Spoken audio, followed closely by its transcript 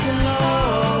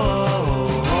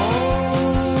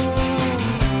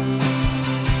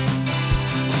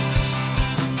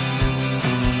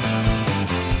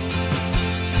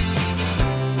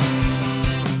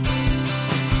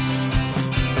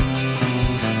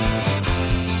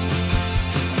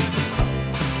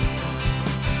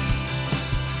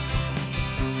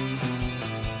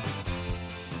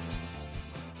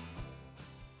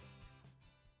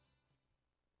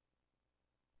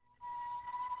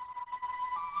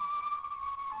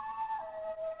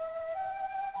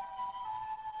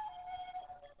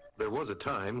There was a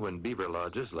time when beaver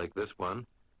lodges like this one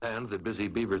and the busy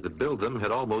beavers that build them had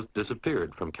almost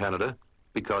disappeared from Canada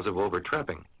because of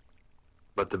overtrapping.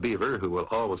 But the beaver, who will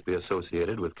always be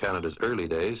associated with Canada's early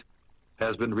days,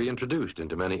 has been reintroduced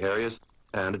into many areas,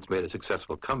 and it's made a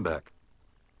successful comeback.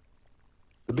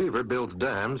 The beaver builds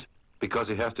dams because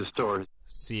he has to store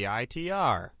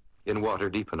CITR in water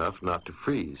deep enough not to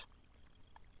freeze.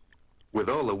 With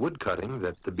all the wood cutting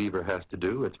that the beaver has to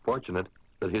do, it's fortunate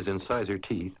that his incisor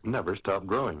teeth never stop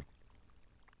growing.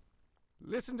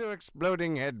 Listen to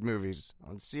Exploding Head Movies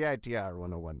on CITR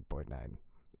 101.9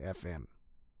 FM.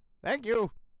 Thank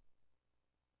you.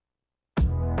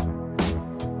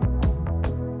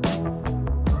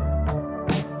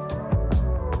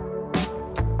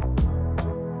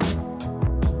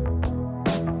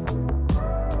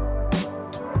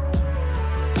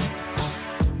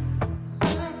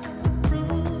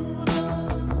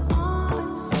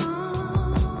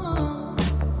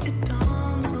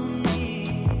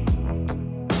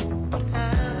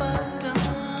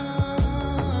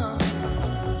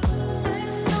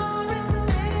 Say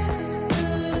sorry.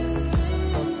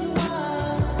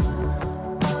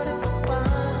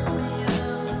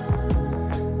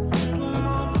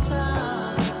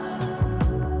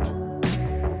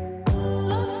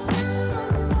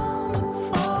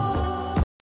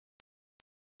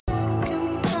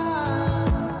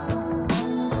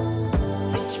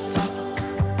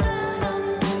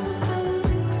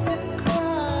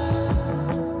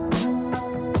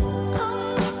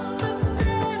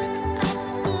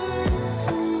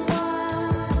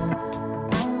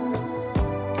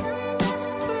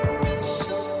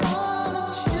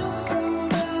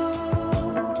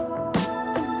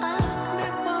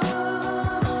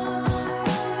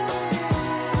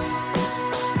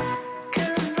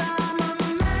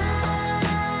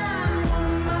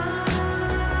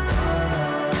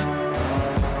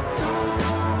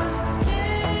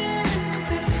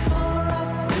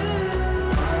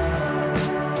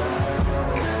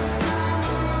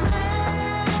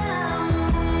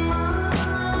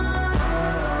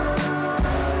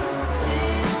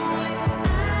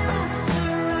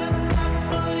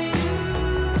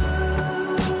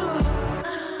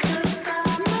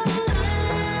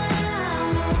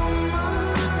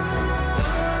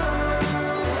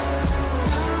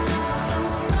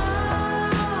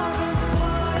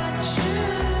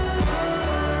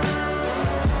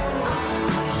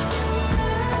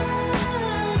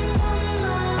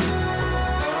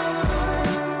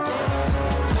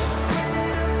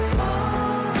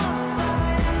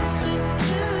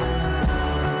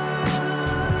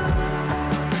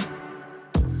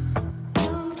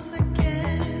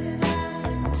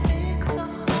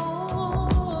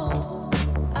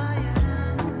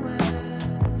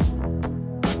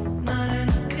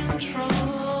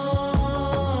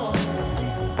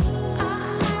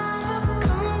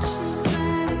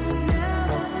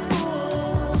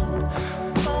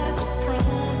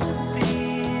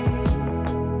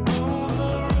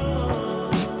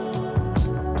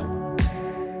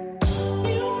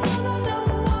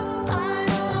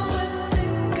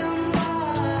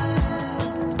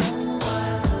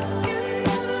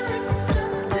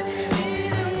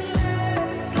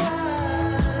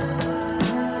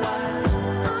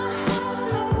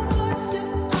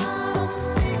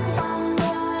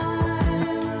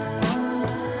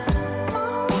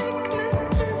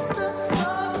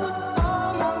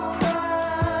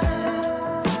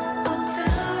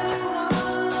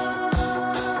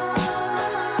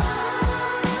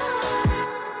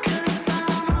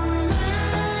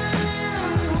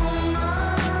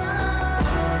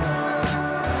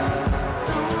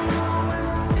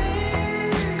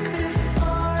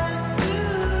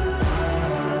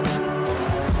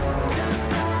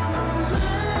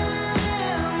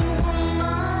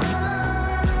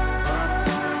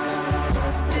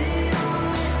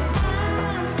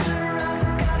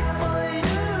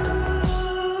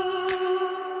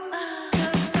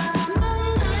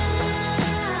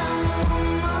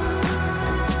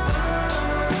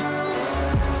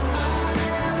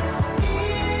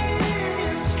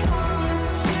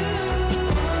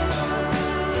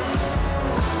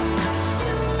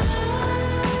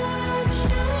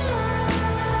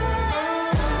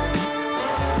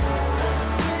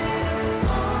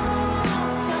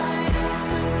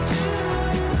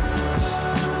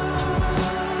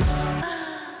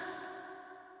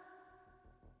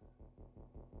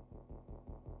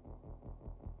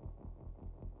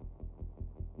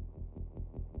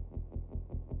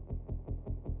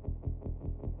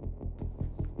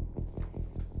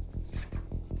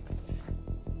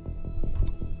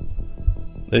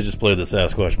 They just played the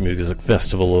Sasquatch Music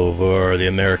Festival over the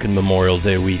American Memorial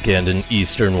Day weekend in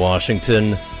eastern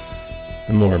Washington.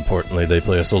 And more importantly, they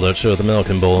play a sold-out show at the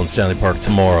Melkin Bowl in Stanley Park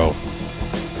tomorrow.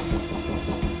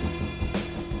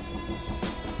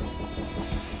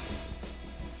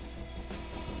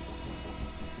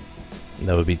 And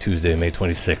that would be Tuesday, May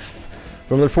 26th.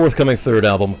 From their forthcoming third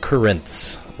album,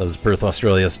 Currents. That was Perth,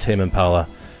 Australia's Tame Impala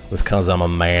with 'Cause I'm a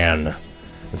Man.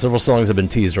 And several songs have been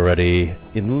teased already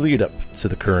in the lead up to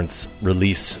the Currents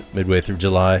release midway through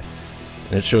July,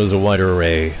 and it shows a wider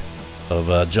array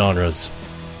of genres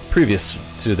previous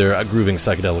to their grooving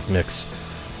psychedelic mix,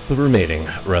 but remaining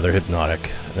rather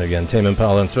hypnotic. And again, Tame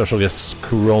Impala and special guests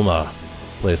Kuroma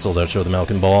play a sold-out show at the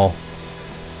Malkin Ball.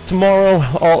 Tomorrow,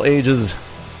 all ages,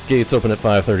 gates open at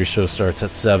 5:30, show starts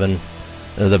at 7.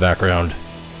 And in the background,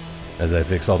 as I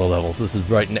fix all the levels, this is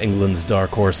Brighton, England's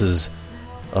Dark Horses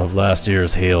of last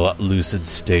year's Hail Lucid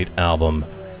State album.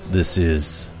 This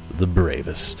is The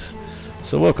Bravest.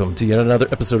 So welcome to yet another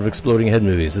episode of Exploding Head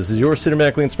Movies. This is your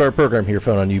cinematically inspired program here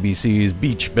found on UBC's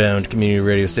beach-bound community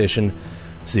radio station,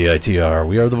 CITR.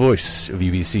 We are the voice of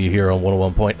UBC here on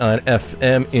 101.9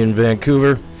 FM in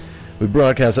Vancouver. We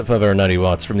broadcast at 590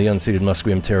 watts from the unceded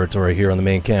Musqueam territory here on the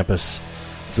main campus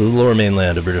to the lower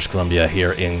mainland of British Columbia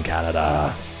here in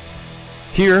Canada.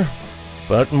 Here,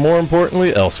 but more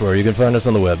importantly, elsewhere, you can find us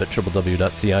on the web at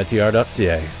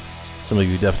www.citr.ca. Some of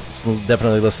you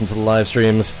definitely listen to the live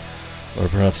streams, or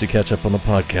perhaps you catch up on the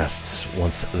podcasts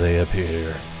once they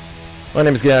appear. My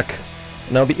name is Gak,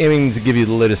 and I'll be aiming to give you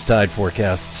the latest tide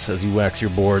forecasts as you wax your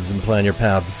boards and plan your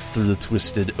paths through the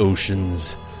twisted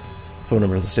oceans. Phone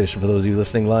number of the station for those of you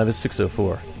listening live is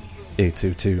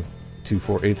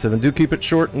 604-822-2487. Do keep it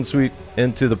short and sweet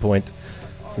and to the point,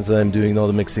 since I'm doing all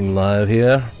the mixing live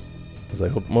here, as I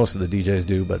hope most of the DJs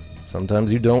do, but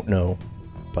sometimes you don't know.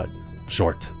 But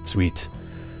short, sweet,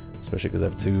 especially because I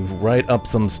have to write up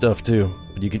some stuff too.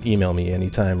 But you can email me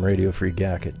anytime,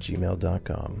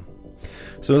 radiofreegak@gmail.com.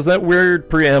 So as that weird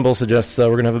preamble suggests,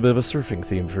 we're going to have a bit of a surfing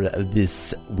theme for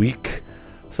this week.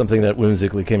 Something that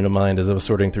whimsically came to mind as I was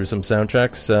sorting through some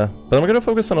soundtracks. But I'm going to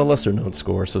focus on a lesser-known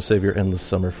score, so save your endless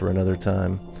summer for another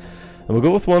time. And we'll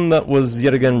go with one that was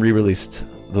yet again re-released,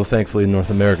 though thankfully in North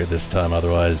America this time.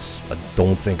 Otherwise, I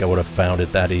don't think I would have found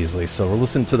it that easily. So we'll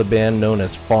listen to the band known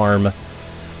as Farm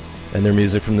and their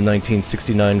music from the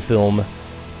 1969 film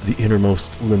The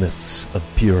Innermost Limits of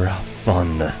Pure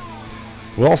Fun.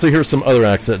 We'll also hear some other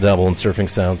acts that dabble in surfing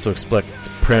sounds, so expect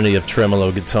plenty of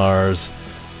tremolo guitars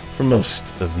for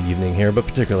most of the evening here, but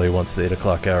particularly once the 8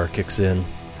 o'clock hour kicks in,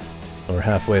 or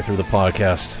halfway through the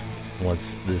podcast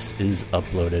once this is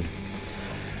uploaded.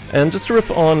 And just to riff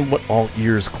on what all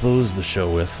ears close the show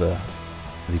with, the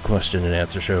question and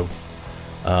answer show.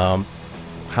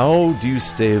 How do you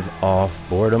stave off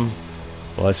boredom?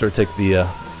 Well, I sort of take the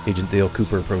Agent Dale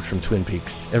Cooper approach from Twin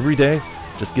Peaks. Every day,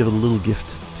 just give a little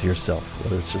gift to yourself,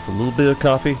 whether it's just a little bit of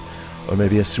coffee or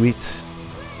maybe a sweet.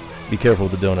 Be careful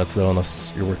with the donuts, though,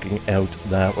 unless you're working out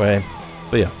that way.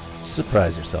 But yeah,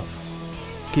 surprise yourself.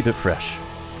 Keep it fresh.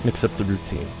 Mix up the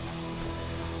routine.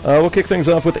 We'll kick things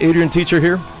off with Adrian Teacher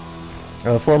here,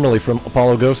 formerly from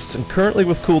Apollo Ghosts and currently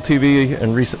with Cool TV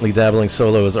and recently dabbling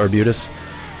solo as Arbutus.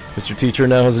 Mr. Teacher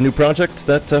now has a new project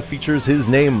that features his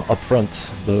name up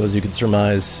front, though as you can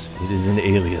surmise, it is an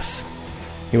alias.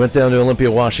 He went down to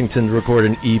Olympia, Washington to record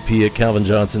an EP at Calvin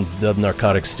Johnson's Dub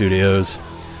Narcotic Studios.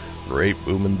 Great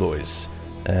booming voice.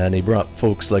 And he brought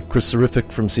folks like Chris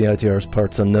Serific from CITR's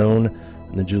Parts Unknown,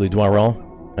 and then Julie Doiron,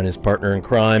 and his partner in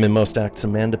crime in most acts,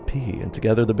 Amanda P. And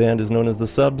together the band is known as The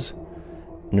Subs.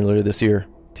 And earlier this year,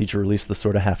 Teacher released the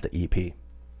Sorta Have to EP.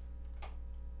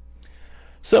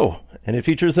 So, and it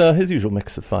features his usual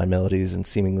mix of fine melodies and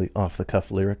seemingly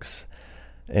off-the-cuff lyrics.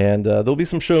 And there'll be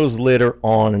some shows later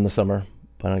on in the summer,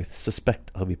 but I suspect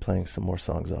I'll be playing some more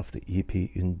songs off the EP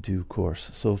in due course.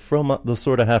 So from the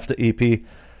Sorta Have to EP,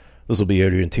 this will be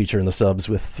Adrian Teacher and the Subs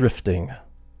with Thrifting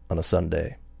on a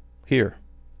Sunday. Here,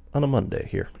 on a Monday,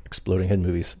 here. Exploding Head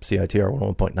Movies, CITR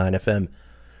 101.9 FM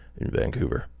in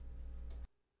Vancouver.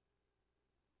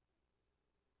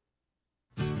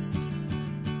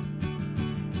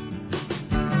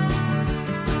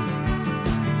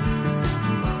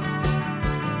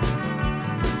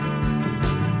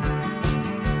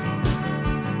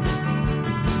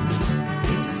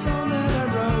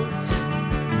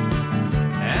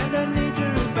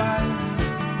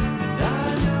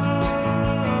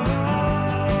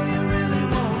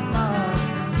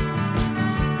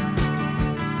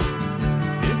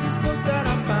 This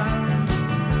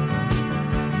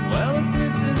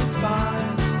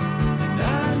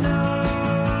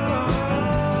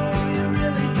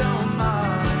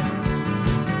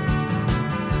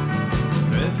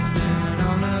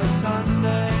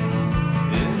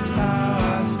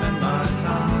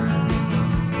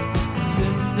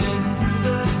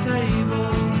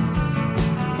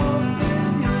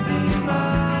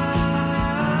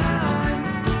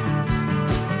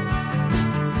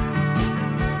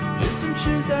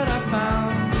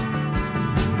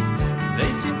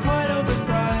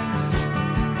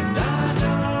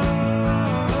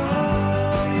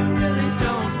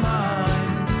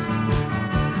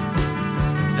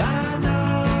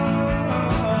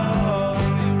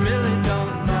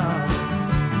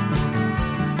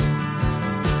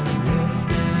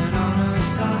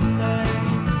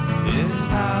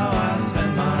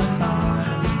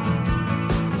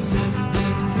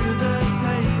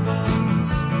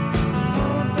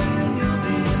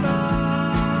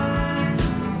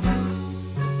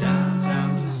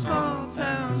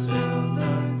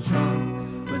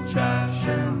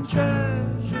Russian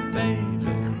treasure,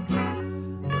 baby.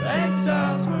 Where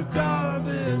exiles were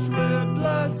garbage, where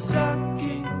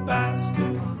blood-sucking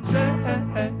bastards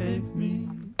save me.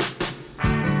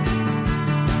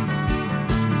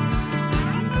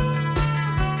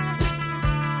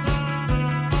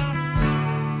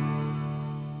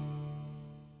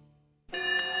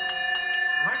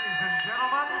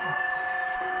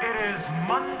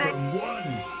 Monday. From 1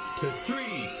 to 3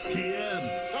 p.m.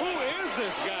 Who is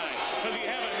this guy? Does he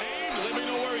have a name? Does anybody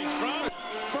know where he's from?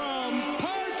 From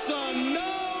parts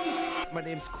unknown. My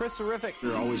name's Chris Horrific.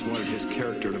 I always wanted his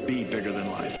character to be bigger than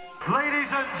life. Ladies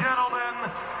and gentlemen,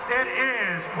 it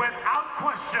is, without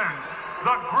question,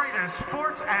 the greatest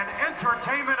sports and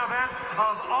entertainment event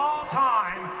of all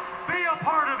time. Be a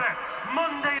part of it.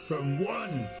 Monday. From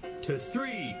 1 to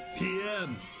 3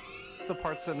 p.m. The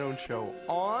Parts Unknown Show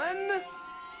on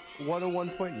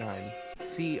 101.9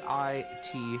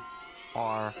 CITR.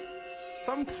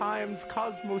 Sometimes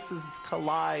cosmoses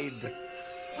collide.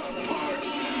 Parts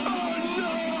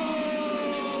Unknown!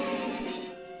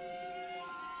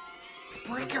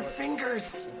 Break your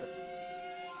fingers!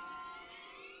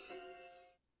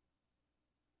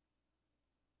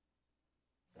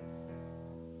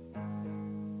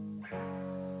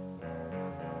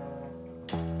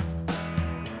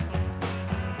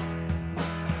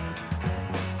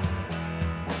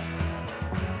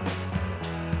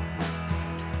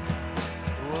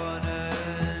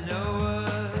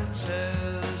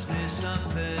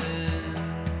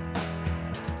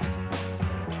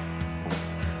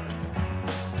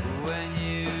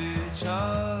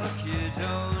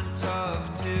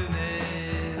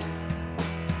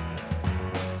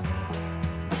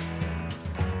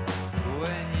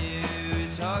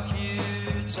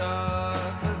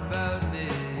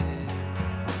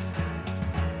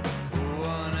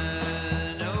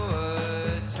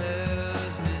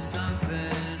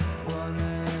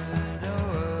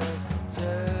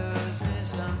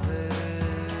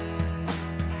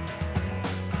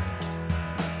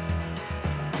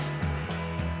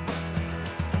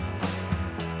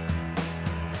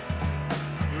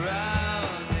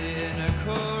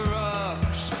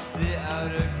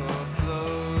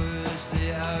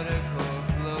 The outer core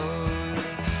flows.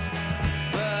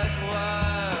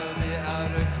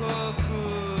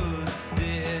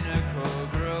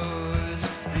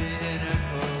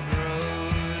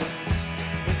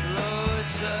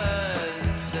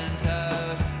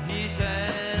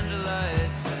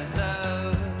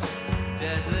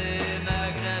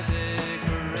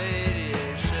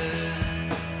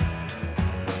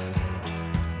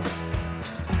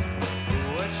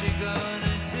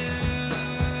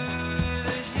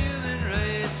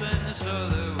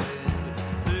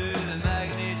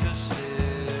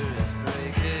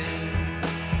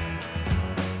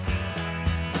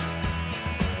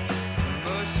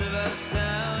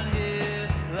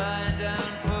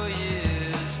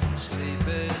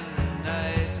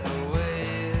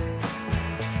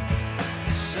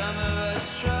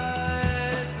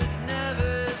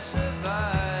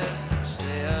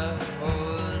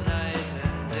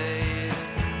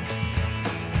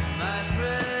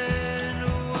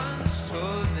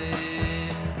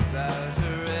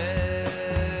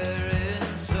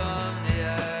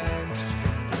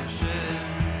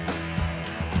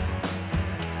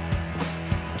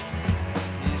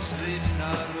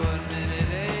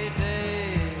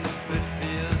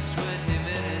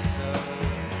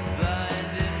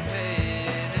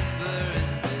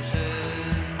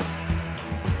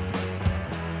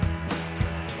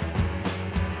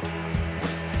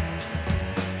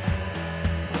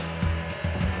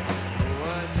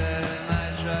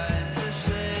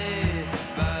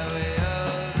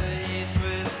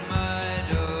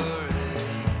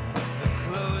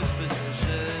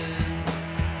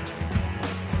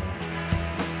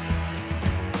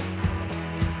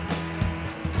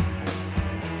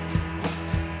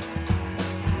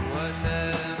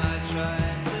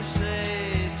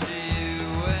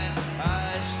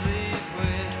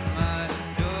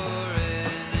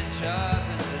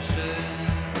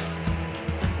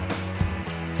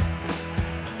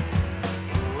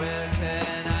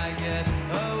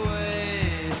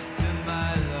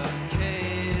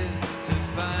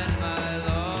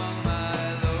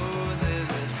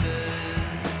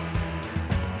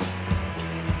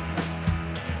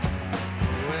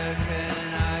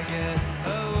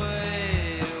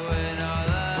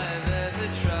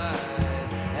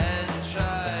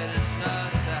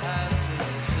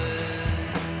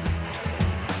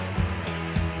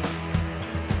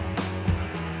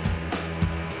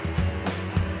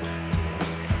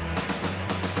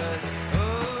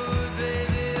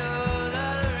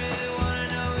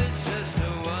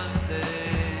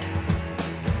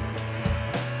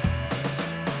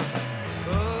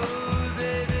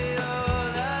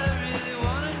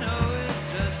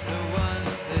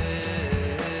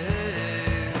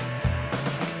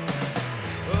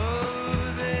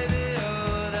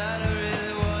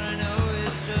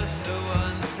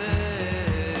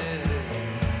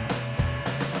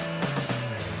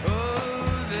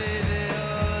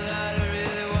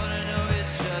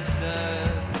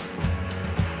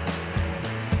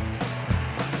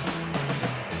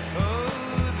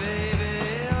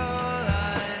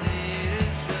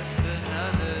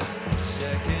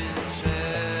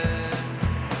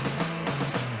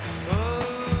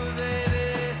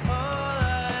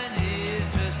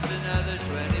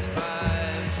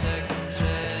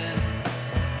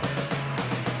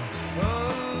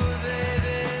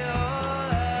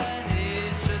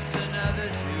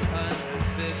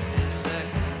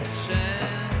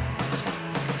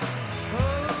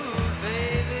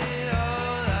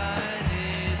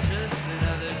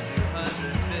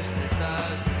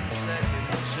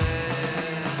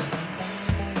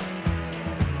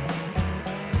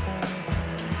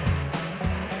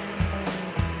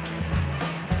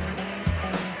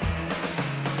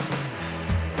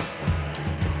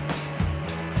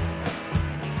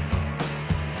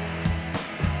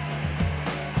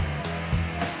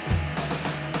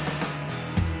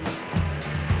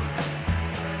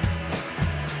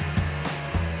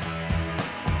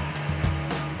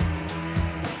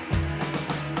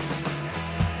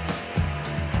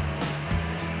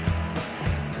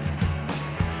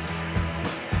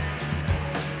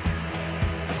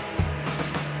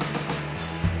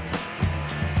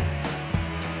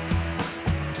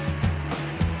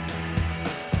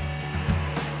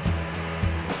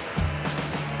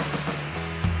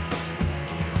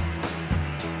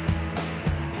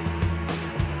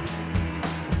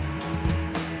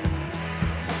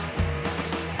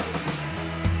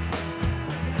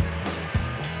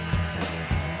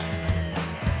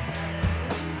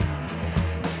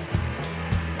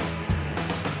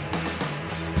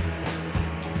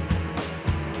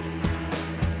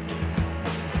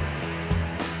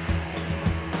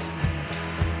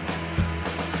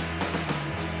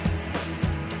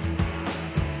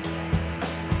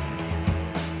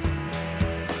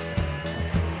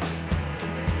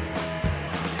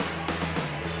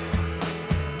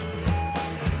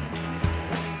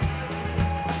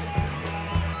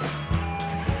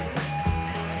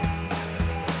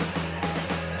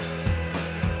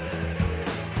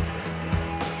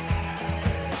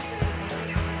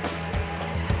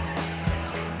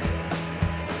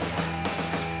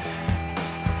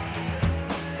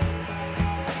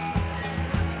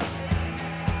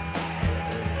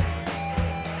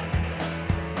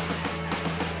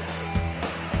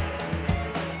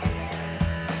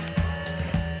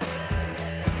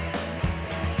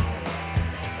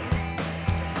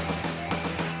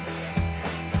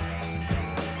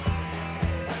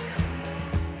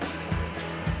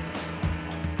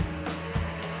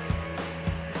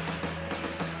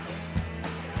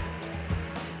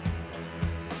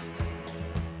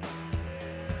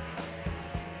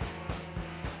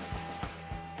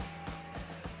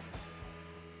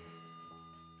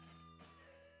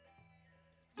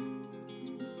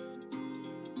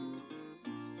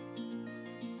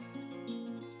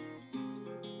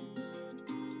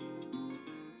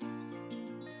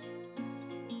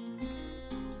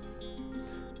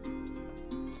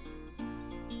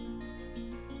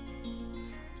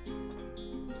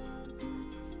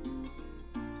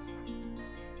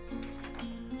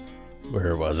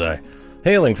 Where was I?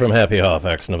 Hailing from Happy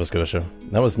Halifax, Nova Scotia.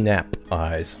 That was Nap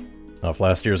Eyes. Off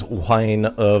last year's Wine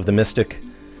of the Mystic.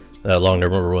 That long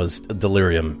number was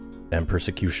Delirium and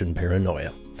Persecution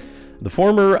Paranoia.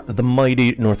 The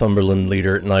mighty Northumberland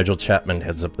leader Nigel Chapman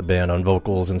heads up the band on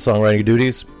vocals and songwriting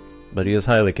duties, but he has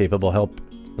highly capable help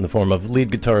in the form of lead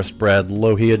guitarist Brad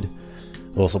Loheed,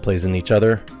 who also plays in Each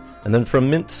Other, and then from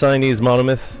Mint Signese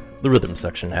Monomyth, the rhythm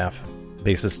section half,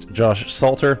 bassist Josh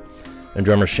Salter, and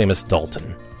drummer Seamus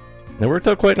Dalton. It worked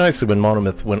out quite nicely when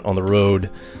Monomyth went on the road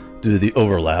due to the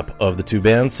overlap of the two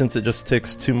bands, since it just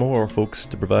takes two more folks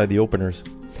to provide the openers.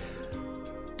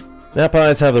 Nap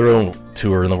Eyes have their own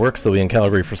tour in the works. They'll be in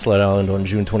Calgary for Sled Island on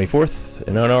June 24th,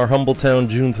 and on our humble town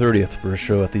June 30th for a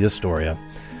show at the Astoria.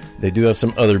 They do have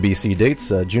some other BC dates,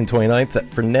 June 29th at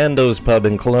Fernando's Pub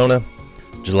in Kelowna,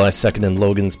 July 2nd in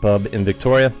Logan's Pub in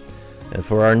Victoria, and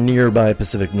for our nearby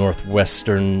Pacific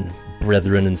Northwestern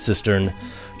brethren and sistern,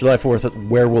 July 4th at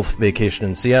Werewolf Vacation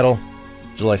in Seattle,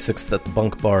 July 6th at the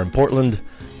Bunk Bar in Portland,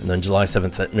 and then July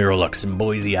 7th at Miralux in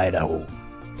Boise, Idaho.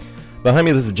 Behind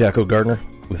me, this is Jacko Gardner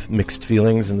with Mixed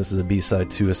Feelings, and this is a B-side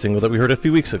to a single that we heard a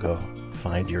few weeks ago,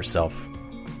 Find Yourself.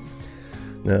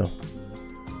 Now,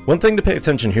 one thing to pay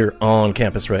attention here on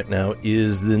campus right now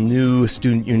is the new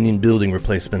Student Union building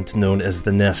replacement known as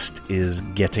The Nest is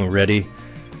getting ready,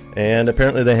 and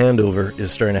apparently the handover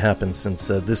is starting to happen since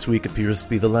this week appears to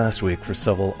be the last week for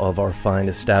several of our fine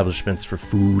establishments for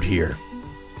food here.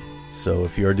 So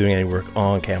if you are doing any work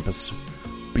on campus,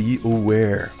 be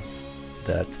aware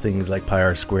that things like Pi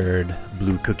R Squared,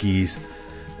 Blue Cookies,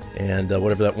 and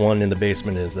whatever that one in the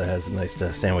basement is that has nice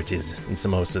sandwiches and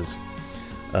samosas.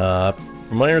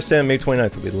 From what I understand, May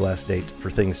 29th will be the last date for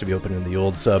things to be open in the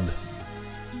old sub.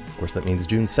 Of course, that means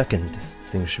June 2nd,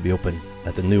 things should be open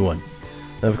at the new one.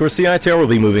 And of course, CITR will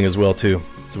be moving as well, too,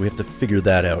 so we have to figure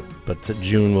that out. But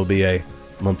June will be a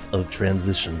month of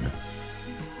transition.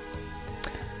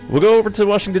 We'll go over to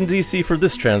Washington, D.C. for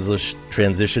this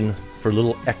transition for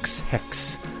little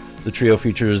X-Hex. The trio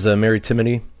features Mary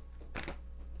Timony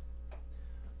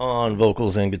on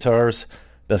vocals and guitars,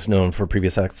 best known for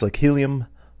previous acts like Helium,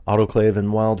 Autoclave,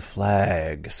 and Wild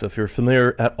Flag. So if you're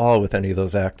familiar at all with any of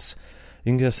those acts,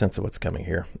 you can get a sense of what's coming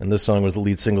here. And this song was the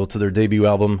lead single to their debut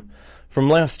album from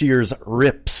last year's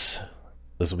Rips.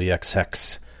 This will be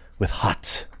X-Hex with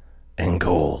Hot and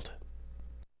Cold.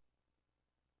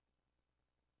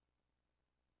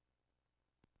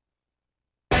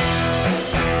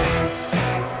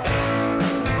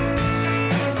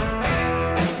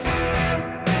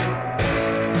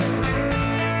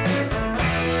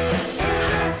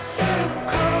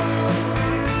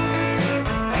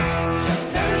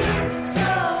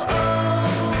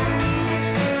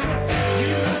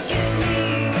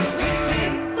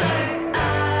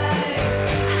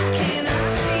 Cannot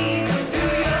see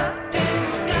through your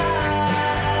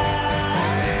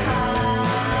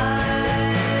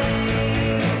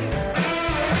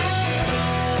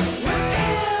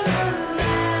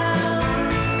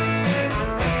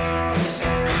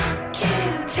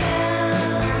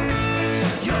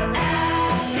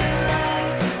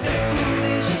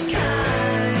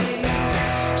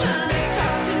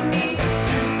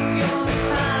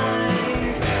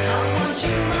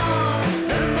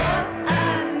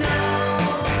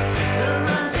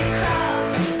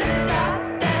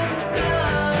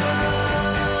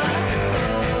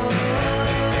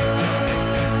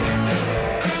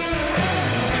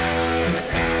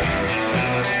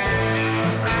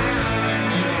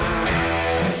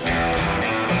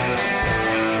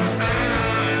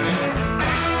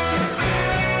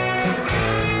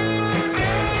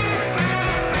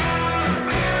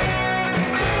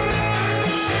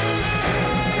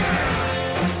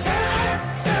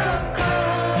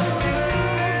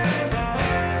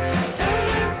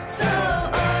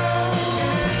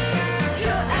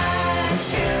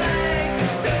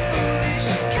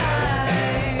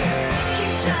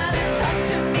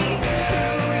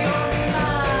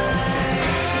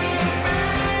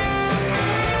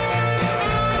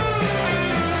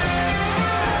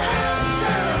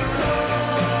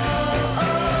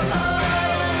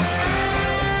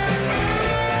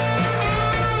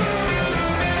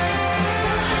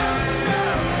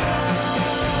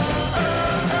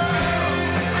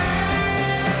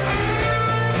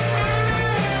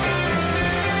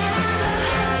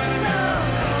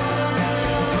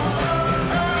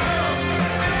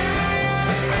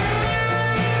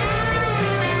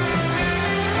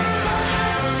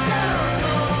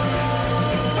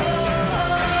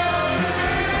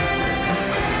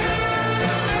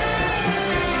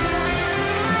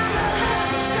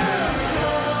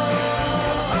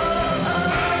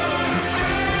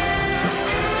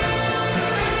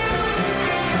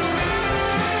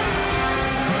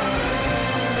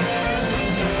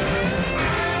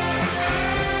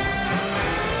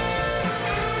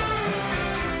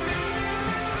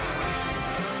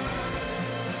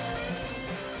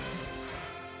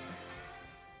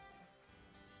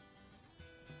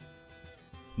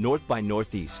North by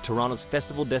Northeast, Toronto's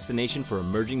festival destination for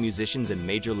emerging musicians and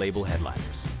major label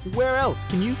headliners. Where else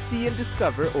can you see and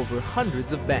discover over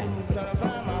hundreds of bands?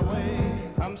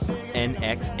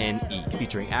 NXNE,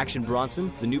 featuring Action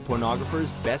Bronson, The New Pornographers,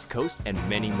 Best Coast, and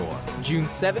many more. June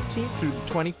 17th through the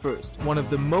 21st, one of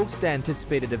the most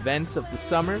anticipated events of the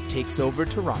summer takes over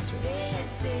Toronto.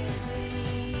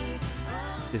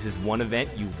 This is one event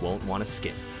you won't want to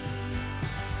skip.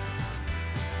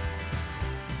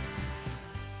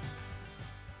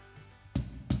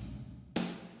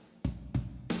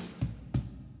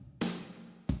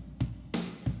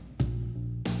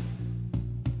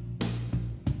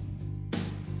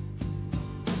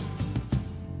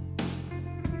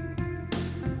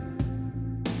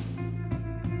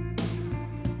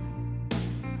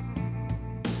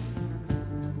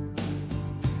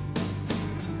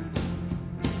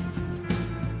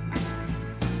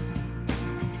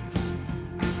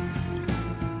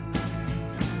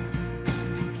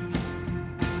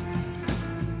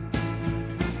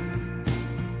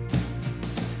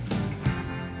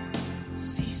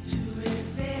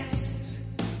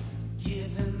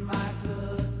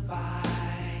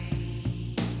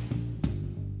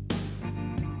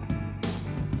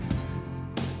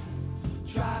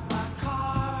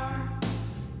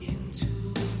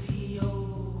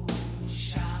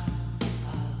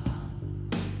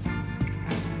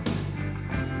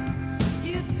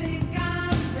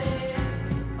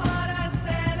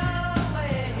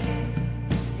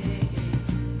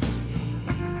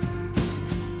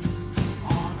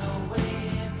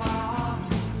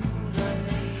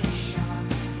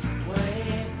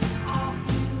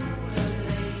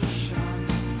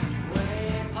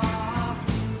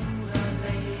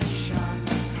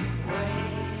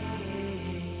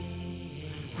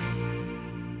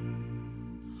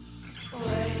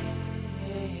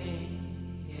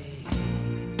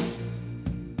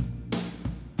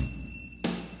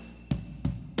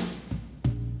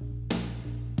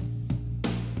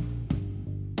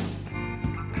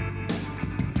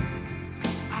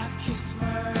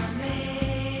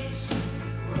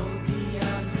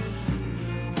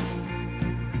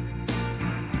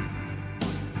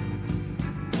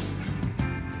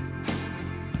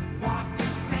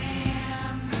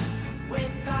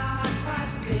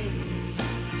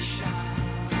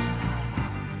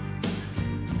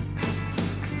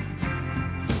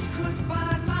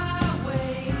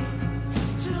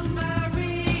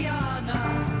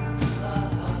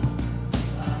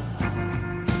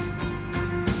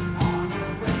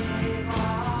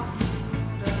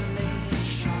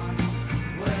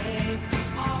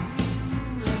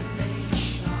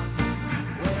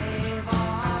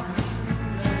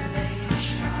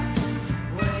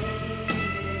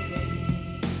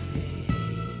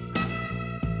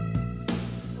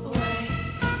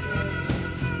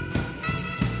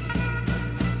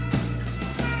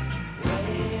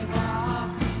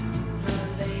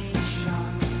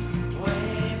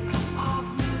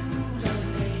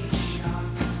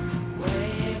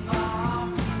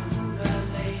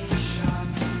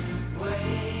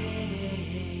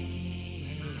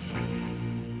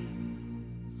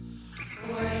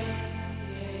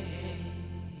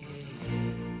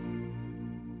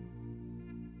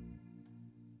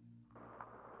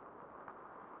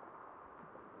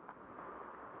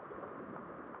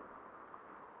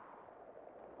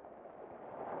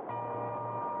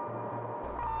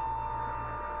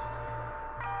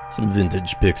 Some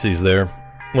vintage Pixies there.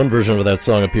 One version of that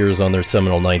song appears on their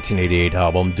seminal 1988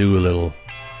 album, Do a Little.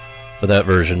 But that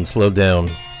version, slowed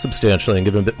down substantially and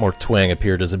given a bit more twang,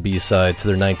 appeared as a B-side to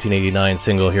their 1989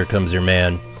 single, Here Comes Your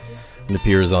Man, and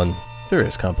appears on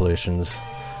various compilations.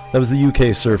 That was the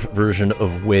UK surf version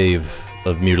of Wave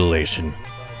of Mutilation.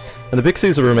 And the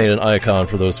Pixies have remained an icon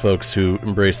for those folks who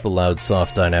embraced the loud,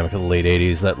 soft dynamic of the late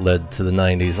 80s that led to the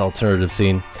 90s alternative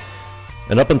scene.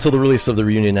 And up until the release of the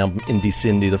reunion album Indie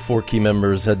Cindy, the four key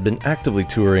members had been actively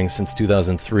touring since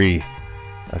 2003,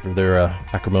 after their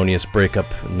acrimonious breakup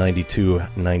in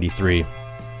 92-93.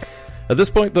 At this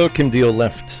point, though, Kim Deal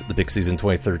left the Pixies in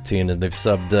 2013, and they've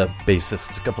subbed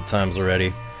bassists a couple times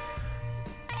already.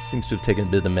 Seems to have taken a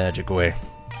bit of the magic away.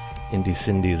 Indie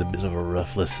Cindy is a bit of a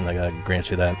rough listen, I gotta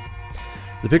grant you that.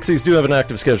 The Pixies do have an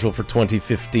active schedule for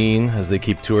 2015 as they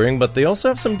keep touring, but they also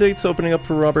have some dates opening up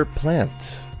for Robert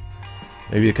Plant.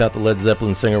 Maybe you caught the Led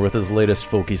Zeppelin singer with his latest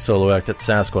folky solo act at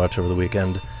Sasquatch over the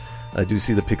weekend. I do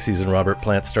see the Pixies and Robert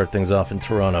Plant start things off in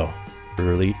Toronto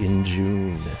early in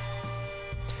June.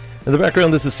 In the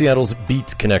background, this is Seattle's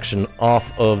Beat Connection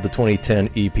off of the 2010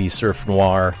 EP Surf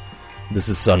Noir. This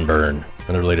is Sunburn,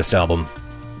 and their latest album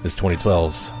is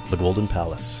 2012's The Golden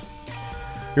Palace.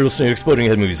 You're listening to Exploding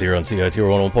Head Movies here on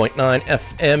CITR 101.9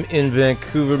 FM in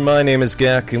Vancouver. My name is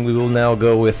Gak, and we will now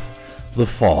go with The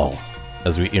Fall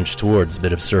as we inch towards a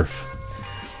bit of surf.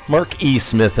 Mark E.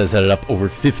 Smith has headed up over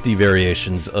 50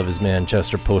 variations of his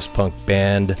Manchester post-punk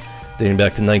band dating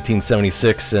back to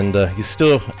 1976, and he's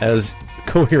still as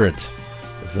coherent,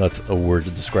 if that's a word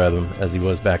to describe him, as he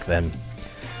was back then.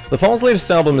 The Fall's latest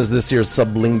album is this year's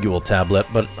Sublingual Tablet,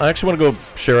 but I actually want to go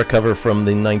share a cover from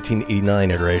the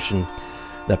 1989 iteration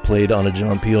that played on a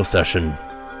John Peel session,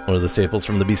 one of the staples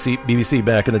from the BBC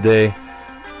back in the day.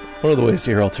 One of the ways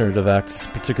to hear alternative acts,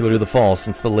 particularly The Fall,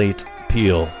 since the late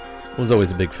Peel. I was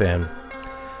always a big fan.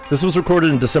 This was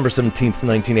recorded in December 17th,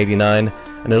 1989,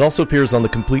 and it also appears on the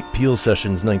Complete Peel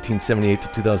Sessions 1978 to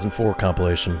 2004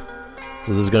 compilation.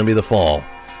 So this is going to be The Fall,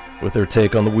 with their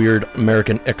take on the weird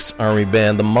American ex-army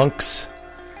band The Monks.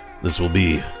 This will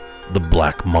be the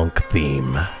Black Monk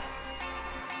theme.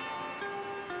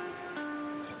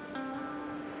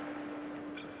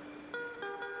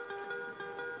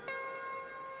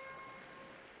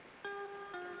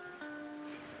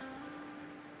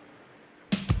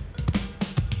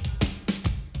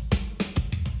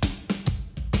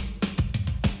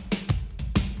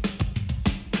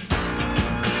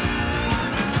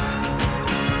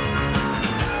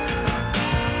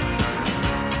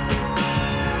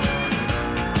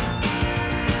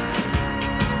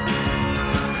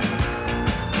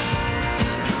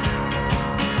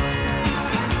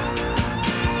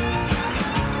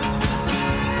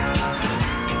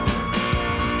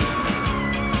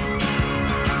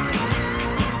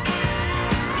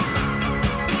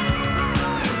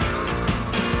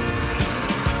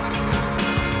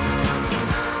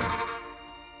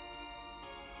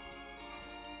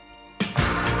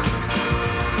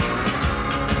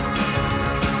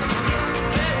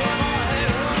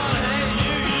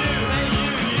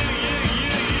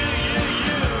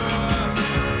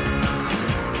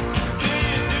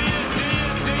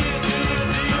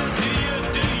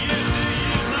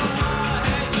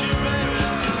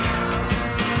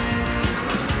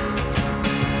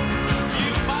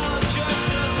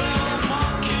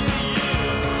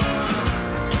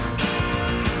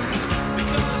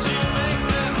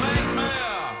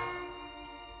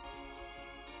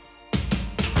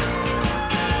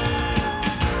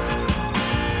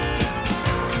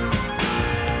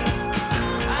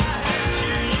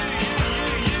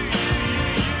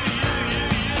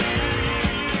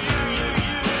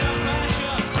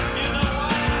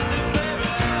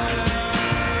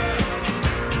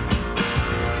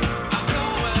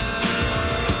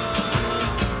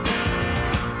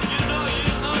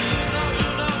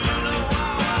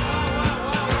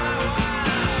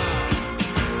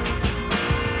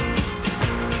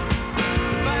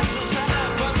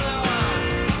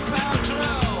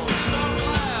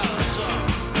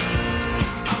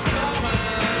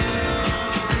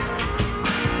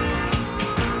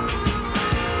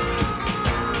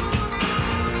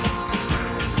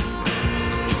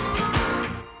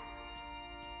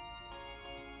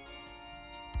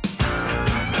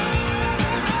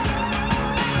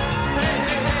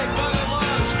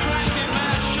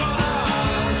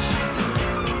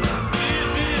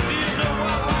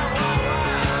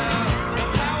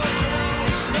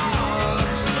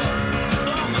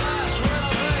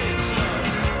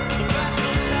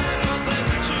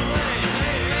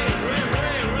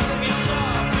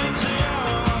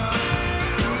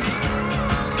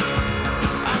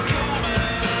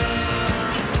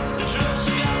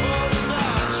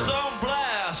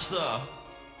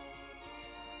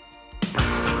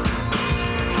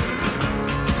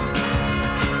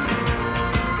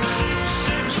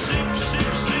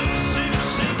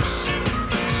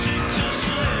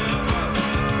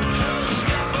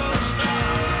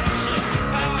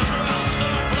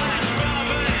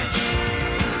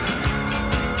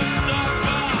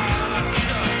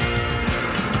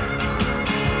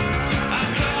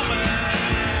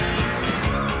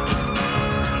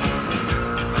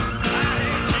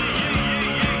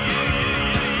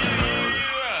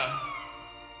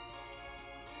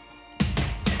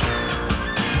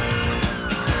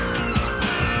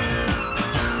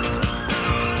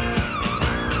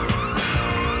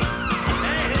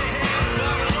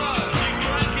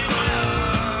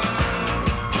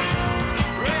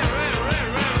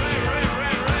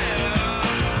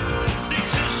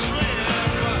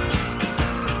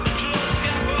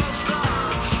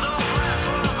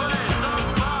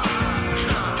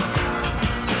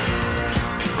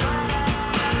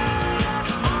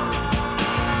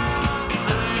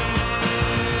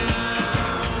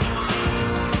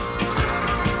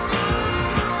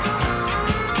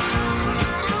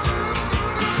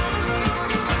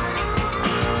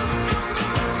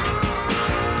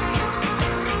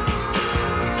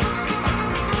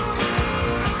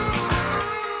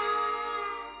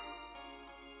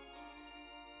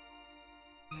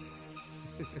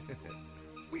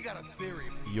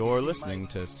 You're listening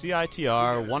to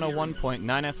CITR 101.9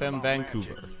 FM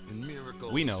Vancouver.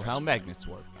 We know how magnets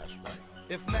work.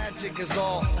 If magic is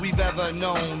all we've ever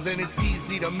known, then it's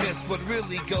easy to miss what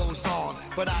really goes on.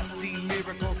 But I've seen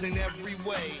miracles in every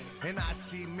way, and I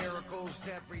see miracles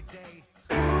every day.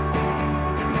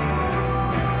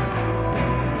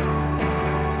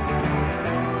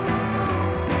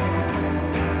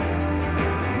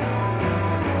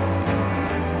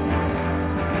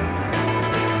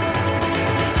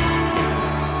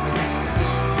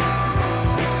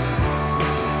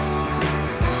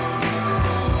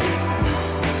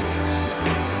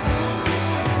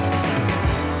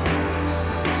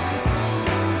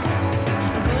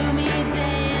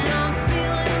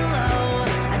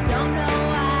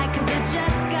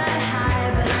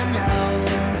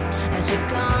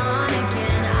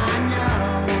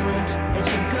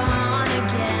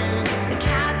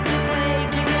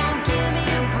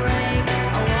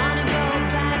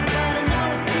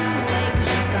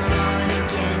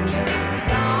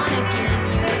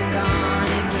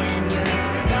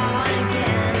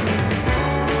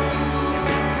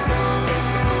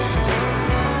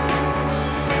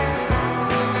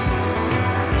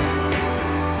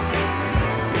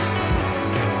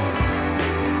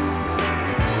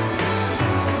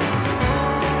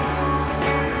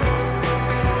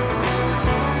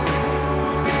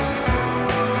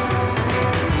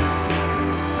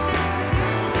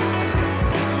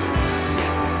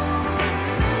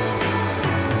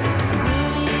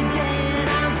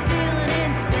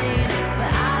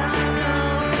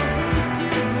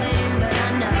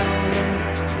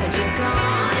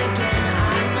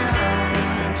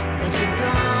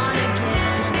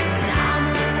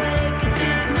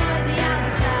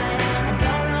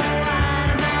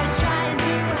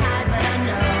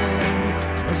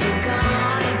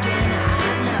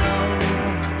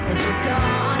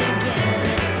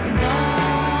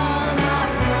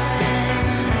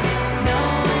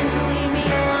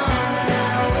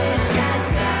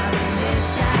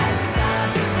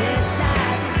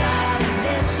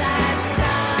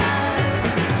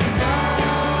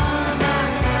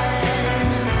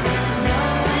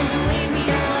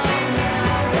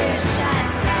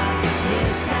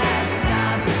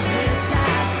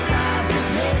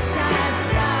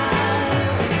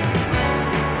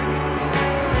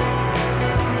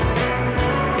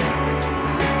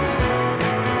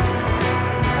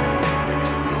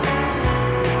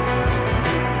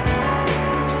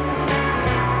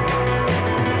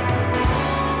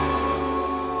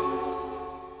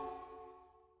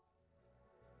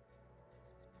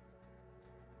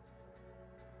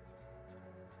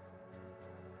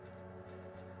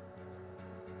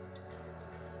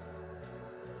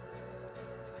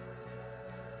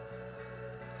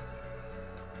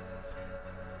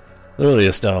 The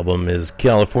earliest album is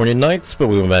California Nights, but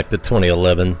we went back to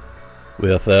 2011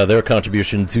 with their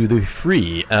contribution to the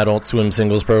free Adult Swim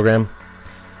singles program.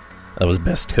 That was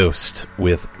Best Coast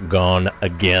with Gone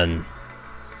Again.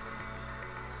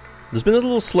 There's been a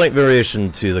little slight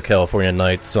variation to the California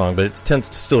Nights song, but it tends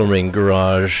to still remain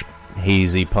garage,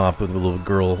 hazy pop with a little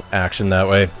girl action that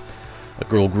way. A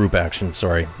girl group action,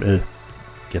 sorry.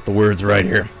 Get the words right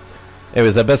here.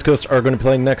 Anyways, Best Coast are going to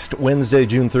play next Wednesday,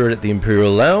 June 3rd at the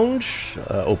Imperial Lounge.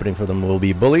 Opening for them will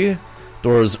be Bully.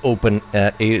 Doors open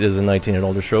at 8. It is a 19 and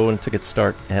older show, and tickets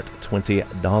start at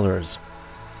 $20.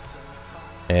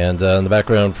 And in the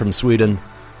background from Sweden,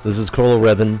 this is Coral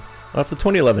Reven off the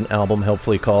 2011 album,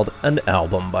 helpfully called An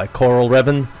Album by Coral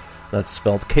Reven. That's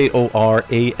spelled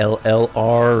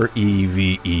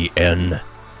Korallreven.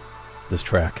 This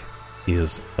track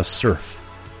is A Surf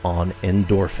on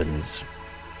Endorphins.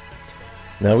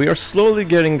 Now, we are slowly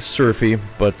getting surfy,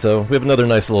 but we have another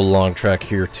nice little long track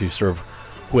here to sort of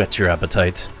whet your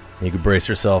appetite. You can brace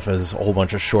yourself as a whole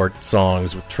bunch of short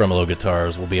songs with tremolo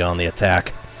guitars will be on the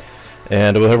attack.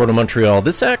 And we'll head over to Montreal.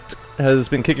 This act has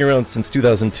been kicking around since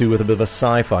 2002 with a bit of a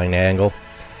sci-fi angle.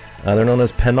 They're known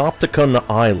as Panopticon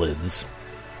Eyelids.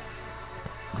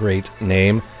 Great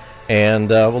name. And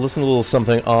we'll listen to a little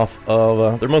something off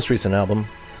of their most recent album,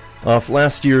 off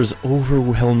last year's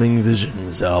Overwhelming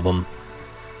Visions album.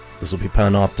 This will be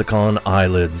Panopticon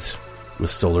Eyelids with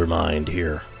Solar Mind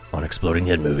here on Exploding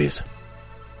Head Movies.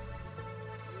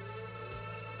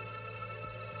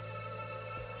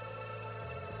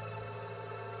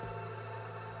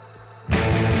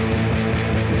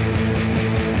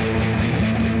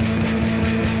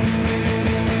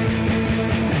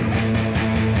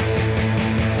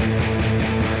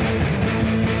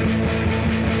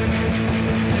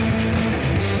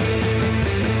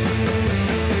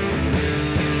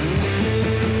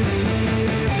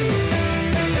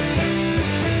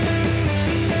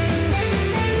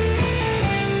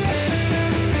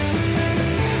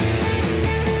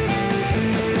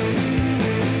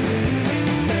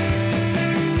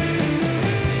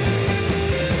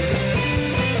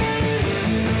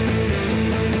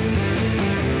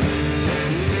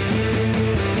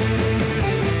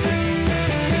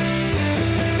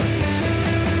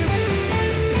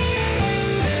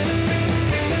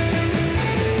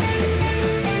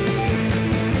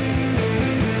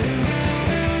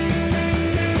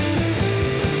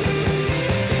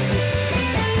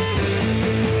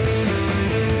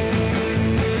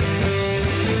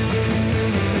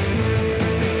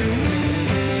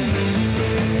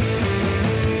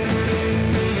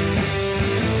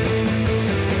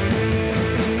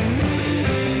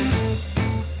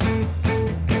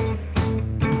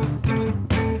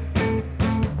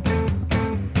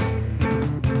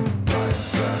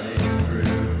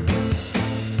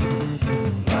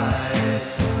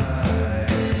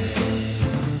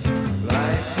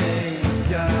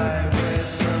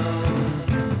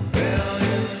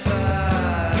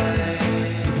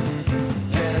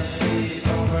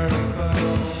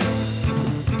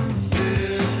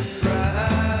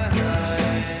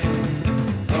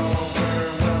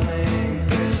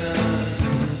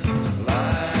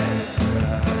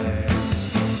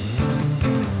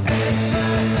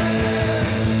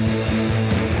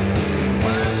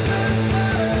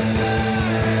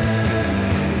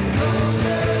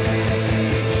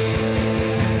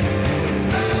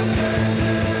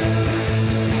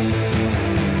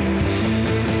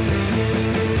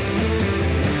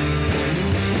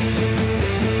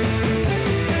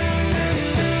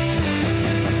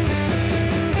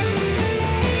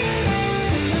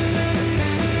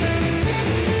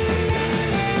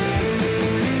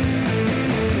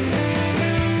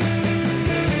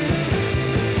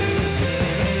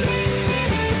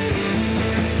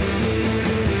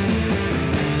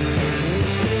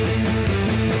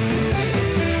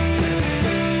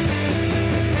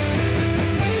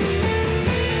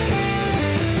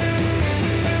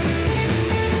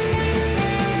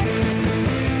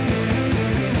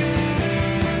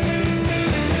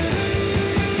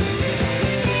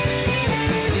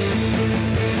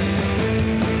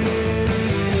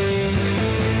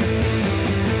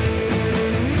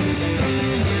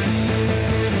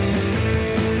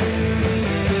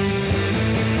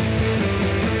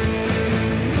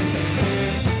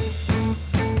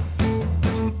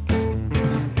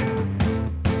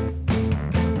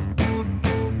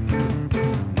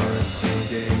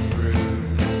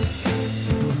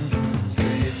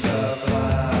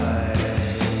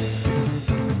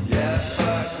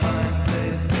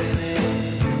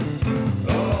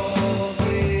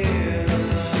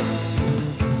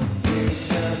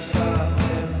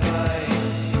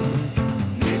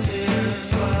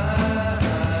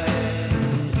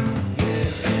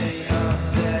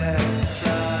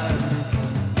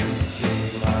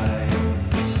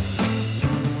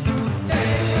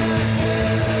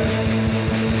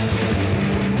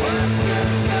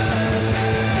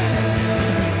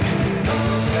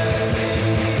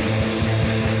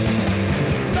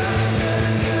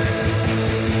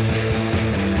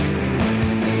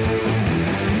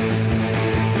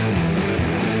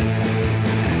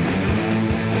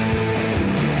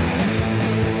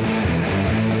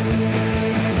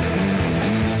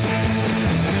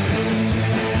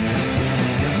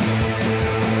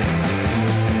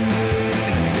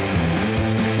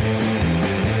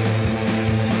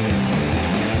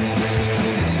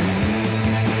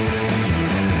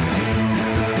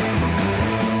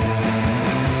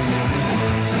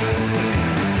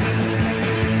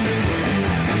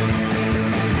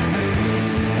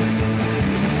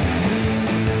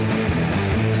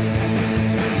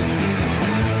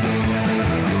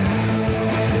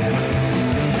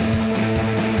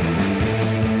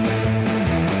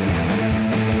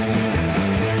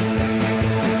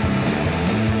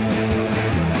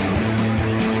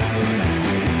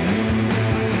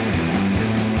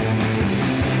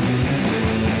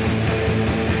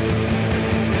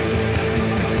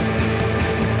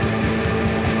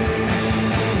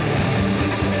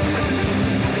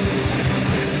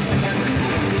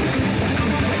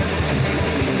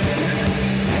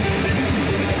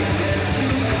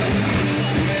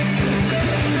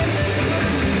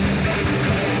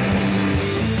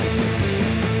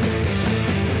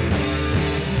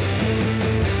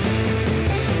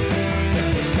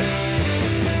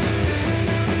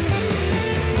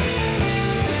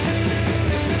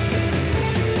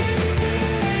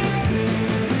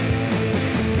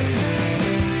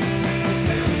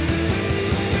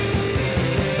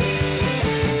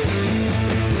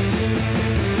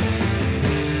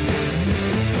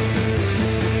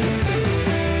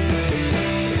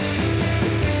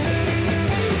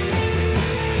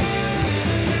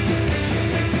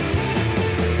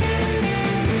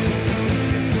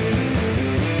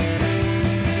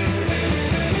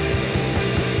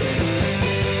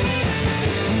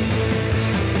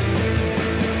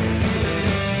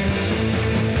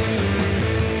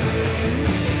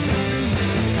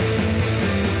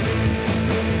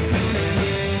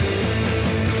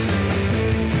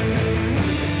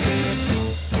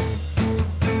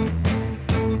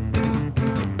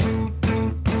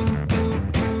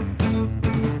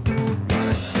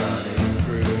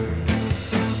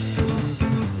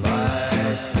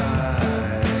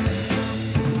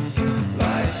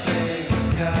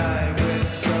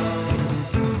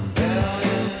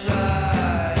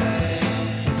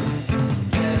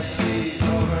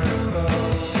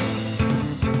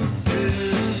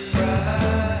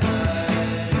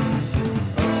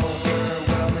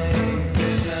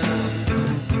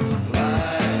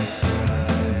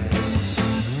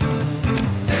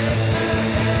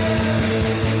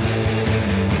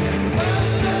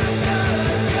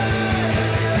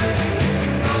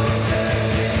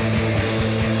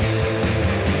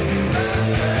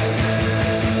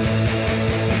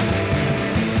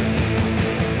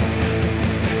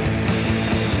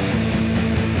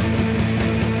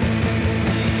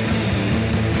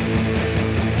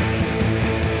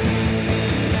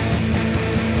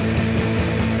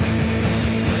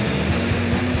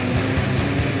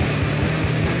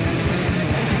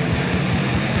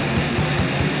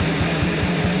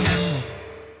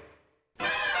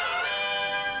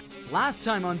 Last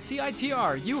time on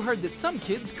CITR, you heard that some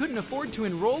kids couldn't afford to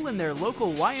enroll in their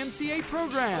local YMCA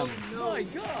programs. Oh, my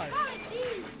God.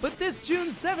 But this June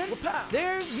 7th,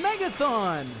 there's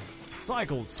Megathon.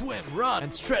 Cycle, swim, run,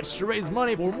 and stretch to raise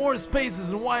money for more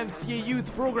spaces in YMCA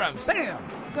youth programs. Bam!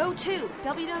 Go to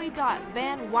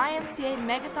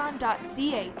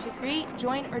www.vanymcamegathon.ca to create,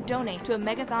 join, or donate to a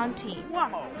Megathon team.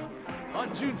 Wow!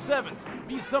 On June 7th,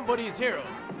 be somebody's hero.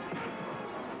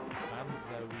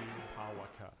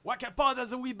 Wakapa da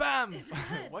zawi bam!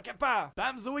 Wakapa!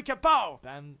 Bam zawi kapao!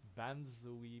 Bam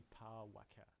zawi pa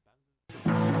waka.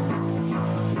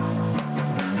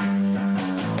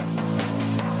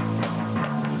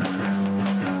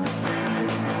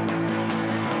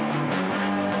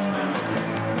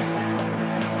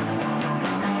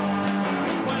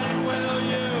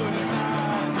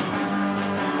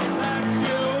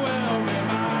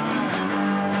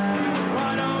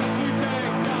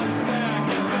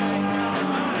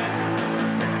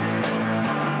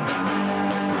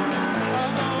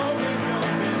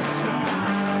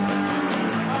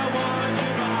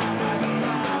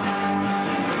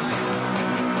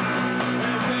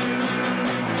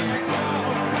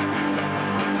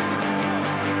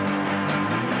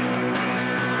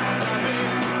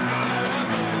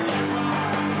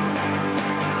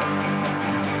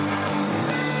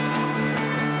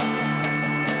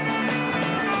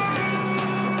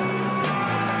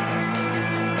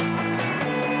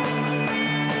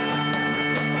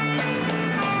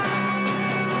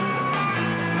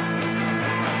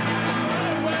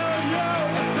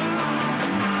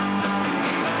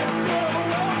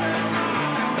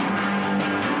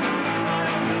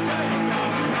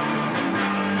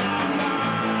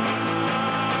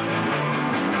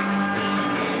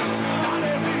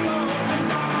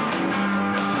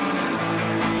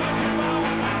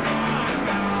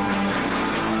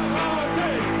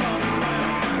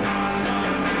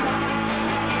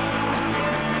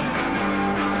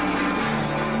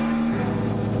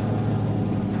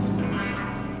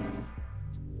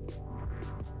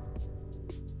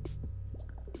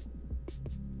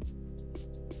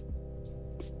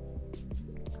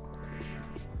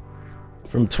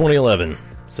 From 2011,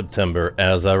 September,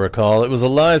 as I recall. It was a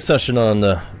live session on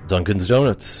Dunkin's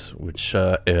Donuts, which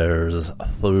airs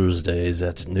Thursdays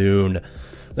at noon.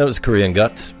 That was Korean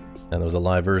Gut, and there was a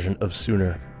live version of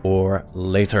Sooner or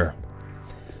Later.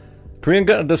 Korean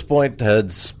Gut at this point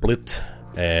had split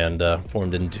and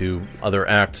formed into other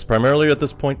acts. Primarily at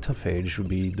this point, Tough Age would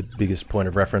be the biggest point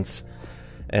of reference.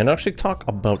 And I'll actually talk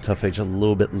about Tough Age a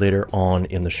little bit later on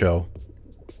in the show.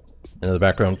 In the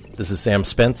background, this is Sam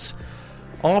Spence,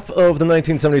 off of the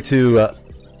 1972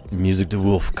 Music de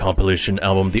Wolf compilation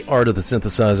album, The Art of the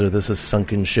Synthesizer. This is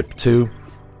Sunken Ship 2.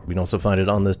 We can also find it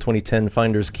on the 2010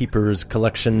 Finders Keepers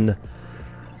collection,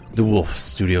 De Wolf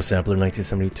Studio Sampler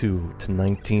 1972 to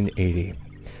 1980.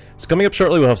 So coming up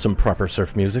shortly, we'll have some proper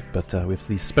surf music, but we have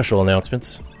these special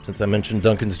announcements. Since I mentioned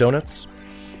Dunkin's Donuts,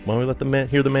 why don't we let the man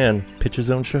hear the man pitch his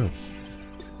own show?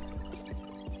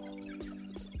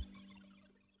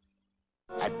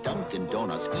 At Dunkin'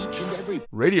 Donuts, each and every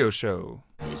radio show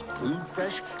is brewed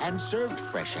fresh and served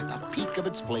fresh at the peak of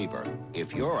its flavor.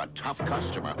 If you're a tough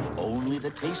customer, only the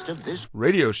taste of this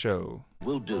radio show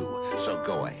will do. So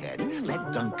go ahead,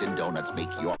 let Dunkin' Donuts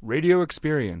make your radio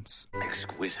experience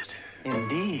exquisite.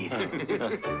 Indeed.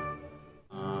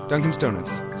 Dunkin's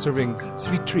Donuts, serving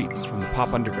sweet treats from the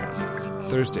pop underground.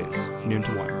 Thursdays, noon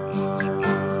to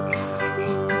 1.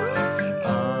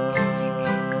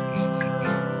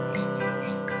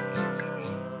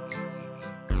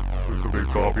 A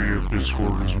copy of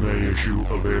Discord's May issue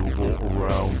available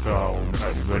around town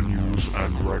at venues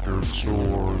and record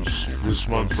stores. This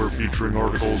month we're featuring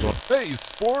articles on... Hey,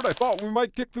 sport, I thought we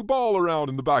might kick the ball around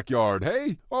in the backyard,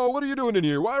 hey? Oh, what are you doing in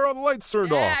here? Why are all the lights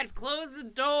turned off? Dad, close the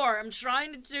door. I'm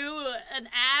trying to do an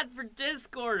ad for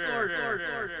Discord.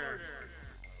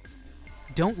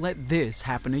 Don't let this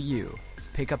happen to you.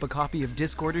 Pick up a copy of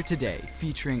Discorder today,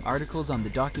 featuring articles on the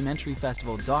documentary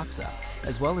festival Doxa,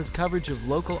 as well as coverage of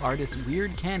local artists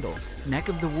Weird Candle, Neck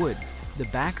of the Woods, The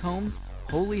Back Homes,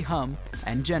 Holy Hum,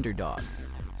 and Gender Dog.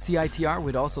 CITR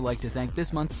would also like to thank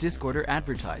this month's Discorder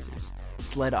advertisers: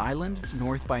 Sled Island,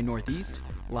 North by Northeast,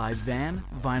 Live Van,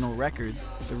 Vinyl Records,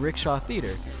 the Rickshaw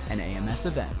Theater, and AMS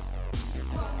Events.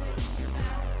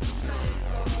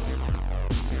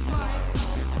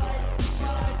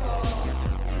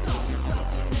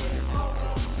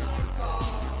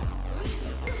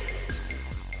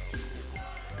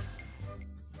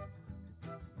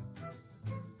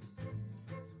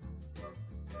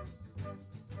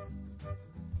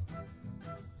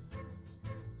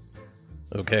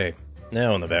 Okay,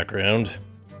 now in the background,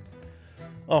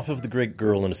 off of the great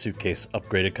Girl in a Suitcase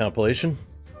upgraded compilation.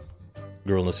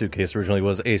 Girl in a Suitcase originally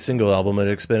was a single album and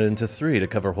it expanded into 3 to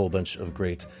cover a whole bunch of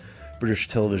great British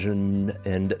television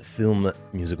and film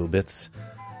musical bits.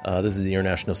 This is the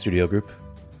International Studio Group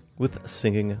with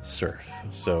Singing Surf.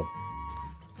 So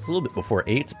it's a little bit before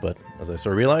 8, but as I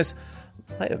sort of realize,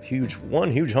 I have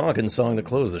one huge honkin' song to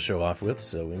close the show off with,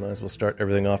 so we might as well start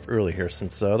everything off early here,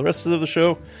 since the rest of the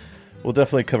show will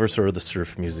definitely cover sort of the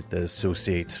surf music that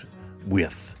associates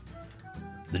with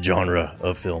the genre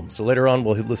of film. So later on,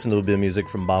 we'll listen to a bit of music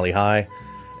from Bali High,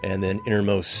 and then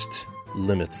Innermost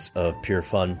Limits of Pure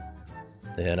Fun.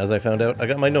 And as I found out, I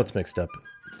got my notes mixed up.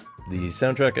 The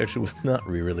soundtrack actually was not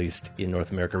re-released in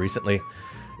North America recently.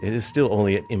 It is still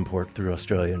only an import through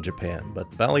Australia and Japan,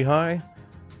 but Bali High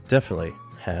definitely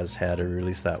has had a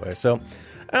release that way. So,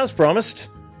 as promised,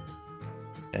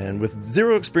 and with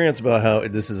zero experience about how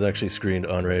this is actually screened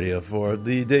on radio for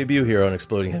the debut here on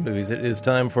Exploding Head Movies, it is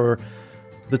time for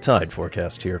the tide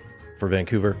forecast here for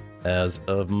Vancouver as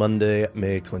of Monday,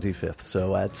 May 25th.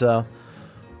 So at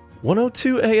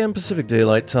 1:02 a.m. Pacific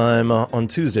Daylight Time on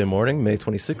Tuesday morning, May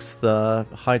 26th,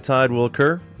 high tide will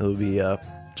occur. It will be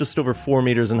just over 4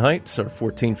 meters in height, or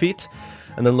 14 feet.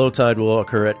 And then low tide will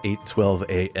occur at 8:12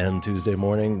 a.m. Tuesday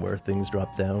morning, where things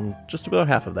drop down just about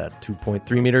half of that,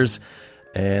 2.3 meters,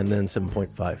 and then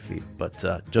 7.5 feet. But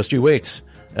just you wait.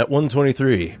 At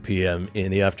 1:23 p.m.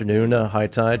 in the afternoon, high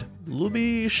tide will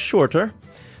be shorter,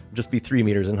 just be 3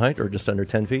 meters in height, or just under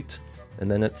 10 feet.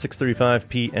 And then at 6:35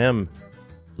 p.m.,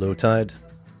 low tide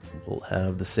will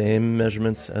have the same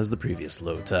measurements as the previous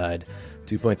low tide,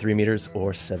 2.3 meters,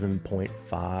 or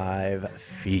 7.5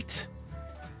 feet.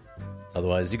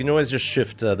 Otherwise, you can always just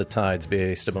shift the tides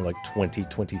based upon like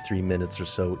 23 minutes or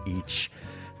so each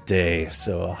day.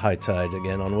 So a high tide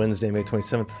again on Wednesday, May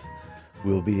 27th,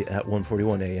 will be at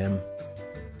 1:41 a.m.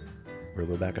 We'll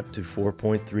go back up to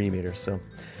 4.3 meters. So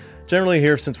generally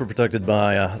here, since we're protected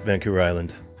by Vancouver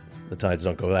Island, the tides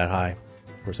don't go that high.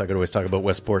 Of course, I could always talk about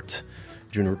Westport,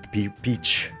 Juniper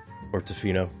Beach, or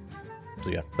Tofino. So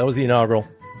yeah, that was the inaugural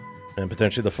and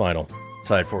potentially the final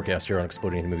tide forecast here on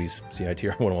Exploding Movies,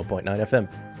 CITR 101.9 FM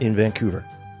in Vancouver.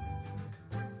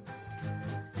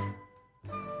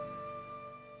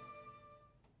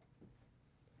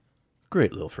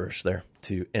 Great little first there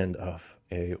to end off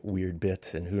a weird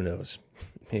bit, and who knows,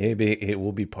 maybe it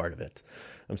will be part of it.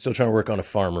 I'm still trying to work on a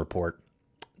farm report.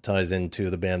 Ties into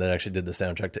the band that actually did the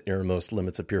soundtrack to Innermost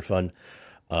Limits of Pure Fun.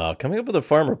 Coming up with a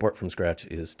farm report from scratch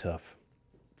is tough,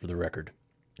 for the record,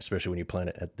 especially when you plan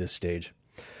it at this stage.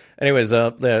 Anyways,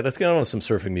 let's get on with some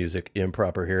surfing music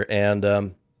improper here.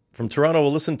 And from Toronto,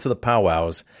 we'll listen to the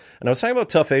Powwows. And I was talking about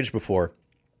Tough Age before,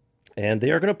 and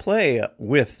they are going to play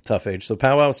with Tough Age. So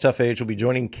Powwows Tough Age will be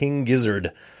joining King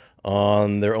Gizzard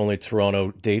on their only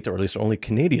Toronto date, or at least only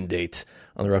Canadian date,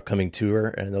 on their upcoming tour.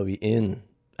 And they'll be in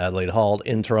Adelaide Hall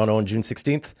in Toronto on June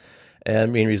 16th. And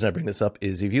the main reason I bring this up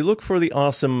is if you look for the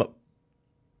awesome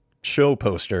show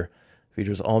poster, it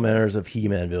features all manners of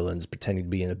He-Man villains pretending to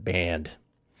be in a band.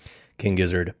 King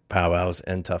Gizzard, Powwows,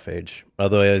 and Tough Age.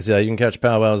 Otherwise, you can catch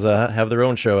Powwows have their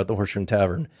own show at the Horseshoe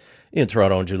Tavern in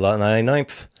Toronto on July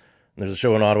 9th. And there's a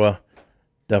show in Ottawa.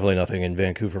 Definitely nothing in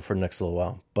Vancouver for the next little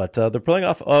while. But they're playing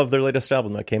off of their latest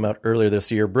album that came out earlier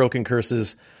this year, Broken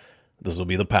Curses. This will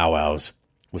be the Powwows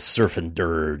with Surfin'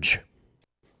 Dirge.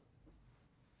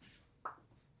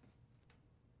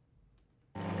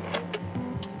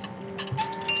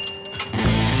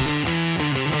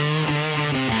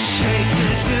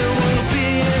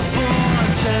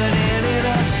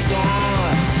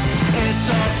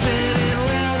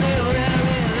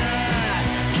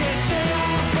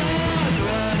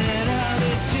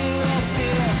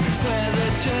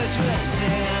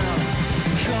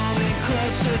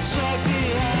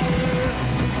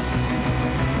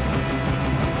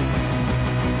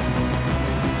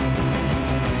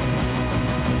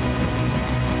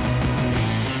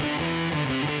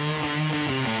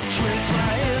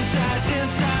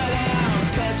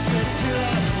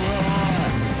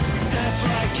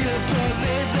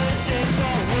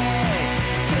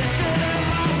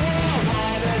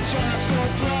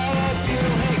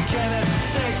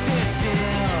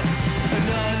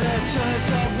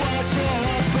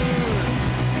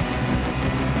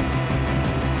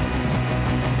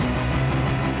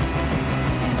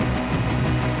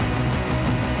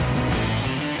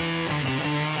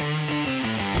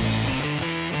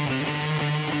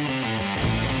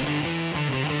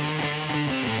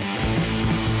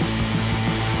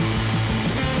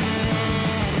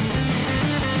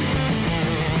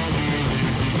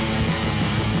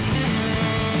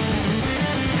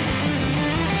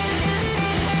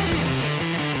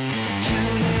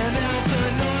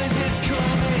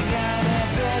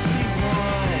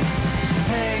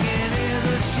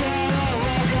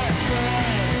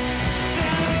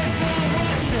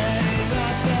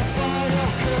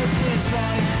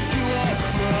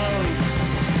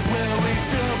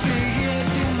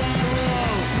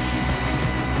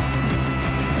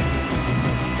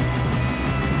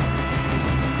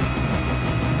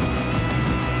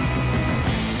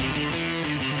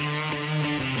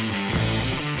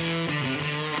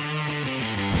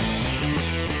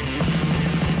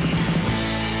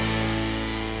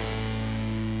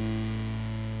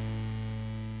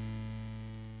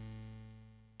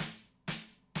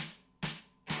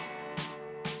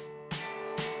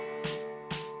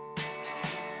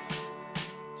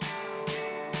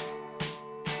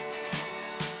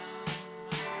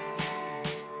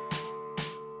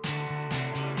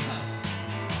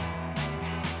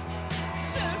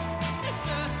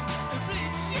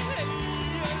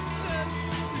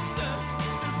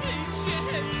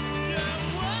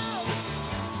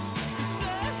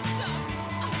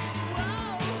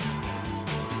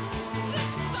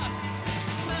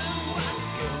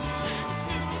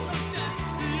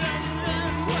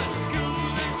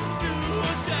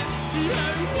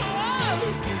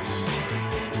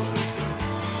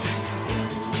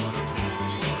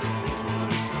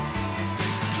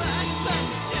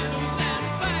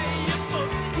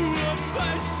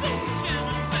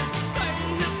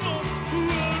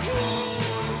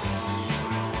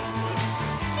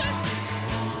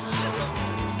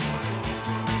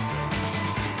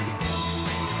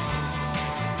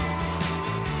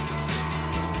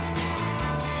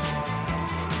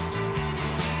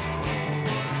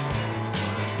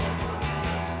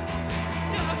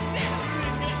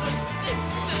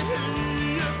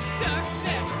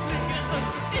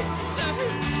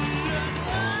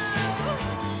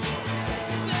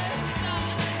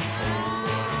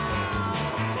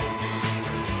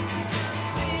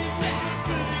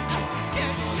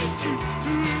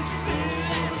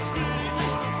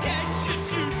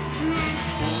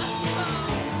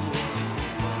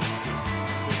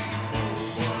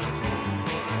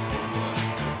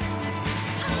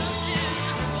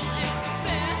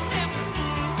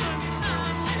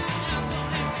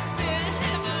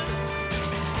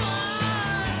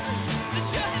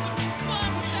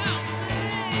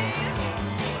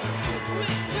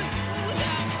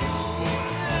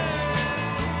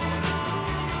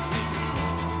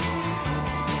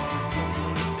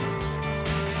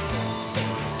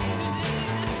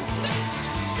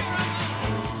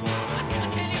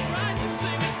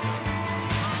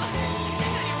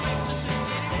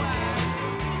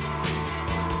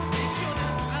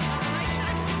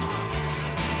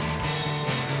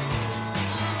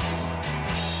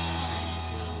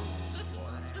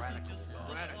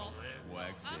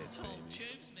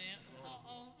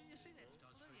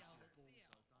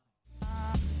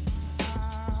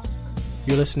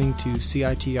 You're listening to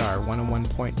CITR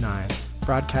 101.9,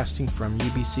 broadcasting from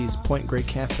UBC's Point Grey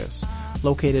campus,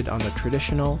 located on the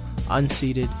traditional,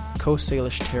 unceded Coast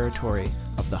Salish territory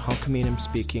of the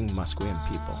Hunkaminam-speaking Musqueam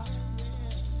people.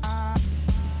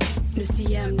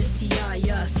 Nisiyam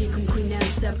nisiyaya thikum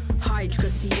quinansep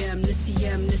hydrocasiam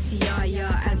nisiyam nisiyaya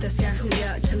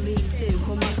anthascalia talitin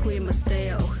homasquim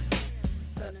masteo.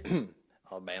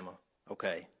 Alabama.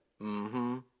 Okay.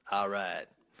 Mm-hmm. All right.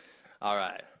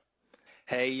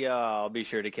 Hey, y'all, be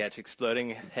sure to catch Exploding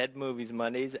Head Movies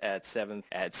Mondays at 7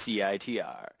 at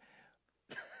CITR.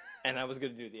 And I was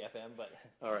going to do the FM, but...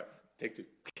 All right. Take two.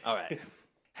 All right.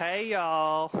 Hey,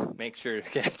 y'all. Make sure to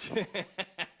catch...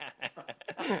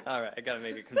 All right, I got to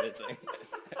make it convincing.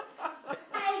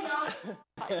 Hey, y'all.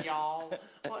 Hi, y'all.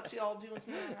 What y'all doing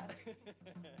tonight?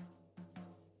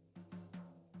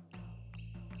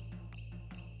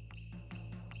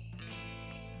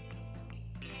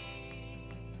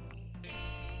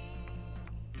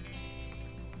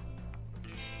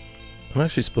 I'm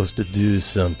actually supposed to do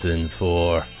something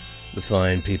for the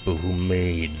fine people who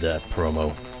made that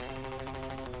promo.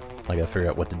 I gotta figure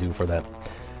out what to do for that.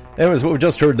 Anyways, what we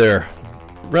just heard there,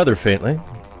 rather faintly,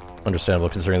 understandable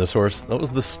considering the source, that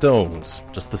was the Stones.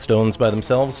 Just the Stones by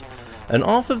themselves. And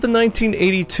off of the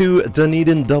 1982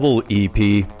 Dunedin Double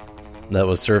EP, that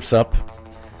was Surf's Up.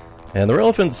 And the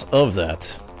relevance of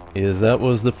that is that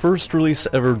was the first release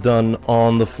ever done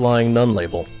on the Flying Nun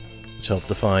label, which helped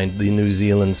define the New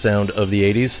Zealand sound of the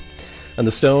 80s. And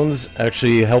the Stones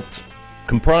actually helped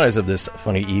comprise of this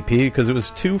funny EP because it was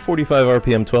 245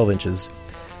 RPM 12 inches,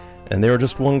 and they were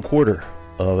just 1/4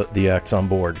 of the acts on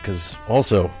board, because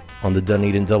also on the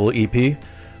Dunedin Double EP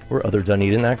were other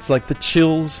Dunedin acts like the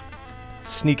Chills,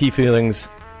 Sneaky Feelings,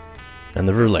 and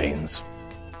the Verlaines.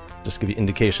 Just give you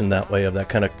indication that way of that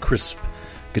kind of crisp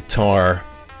guitar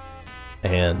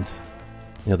and,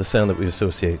 you know, the sound that we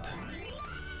associate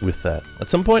with that. At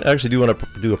some point, I actually do want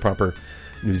to do a proper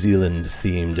New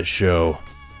Zealand-themed show.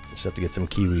 Just have to get some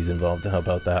Kiwis involved to help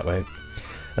out that way.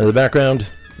 And in the background,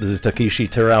 this is Takeshi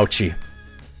Terauchi,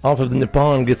 off of the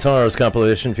Nippon Guitars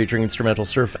compilation featuring instrumental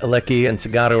surf, eleki, and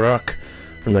Tsugaru rock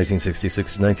from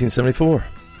 1966 to 1974.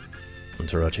 And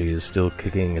Terauchi is still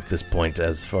kicking at this point,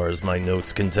 as far as my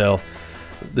notes can tell.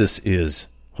 This is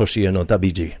Hoshiya no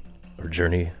Tabiji, or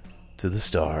Journey to the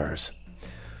Stars.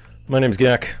 My name's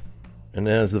Gak, and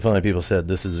as the fine people said,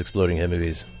 this is Exploding Head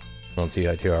Movies on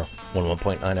CITR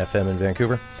 101.9 FM in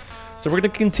Vancouver. So we're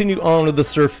going to continue on with the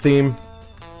surf theme,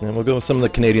 and we'll go with some of the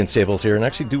Canadian staples here, and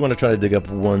actually do want to try to dig up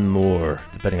one more,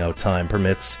 depending how time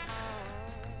permits.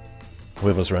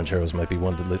 Huevos Rancheros might be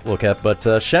one to look at,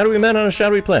 but Shadowy Men on a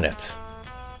Shadowy Planet.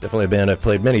 Definitely a band I've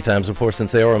played many times before,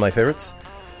 since they are one of my favorites.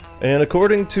 And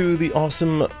according to the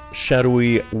awesome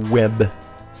Shadowy web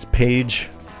page,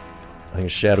 I think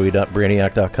it's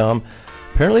shadowy.brainiac.com,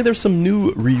 apparently there's some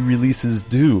new re-releases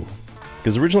due.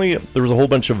 Because originally there was a whole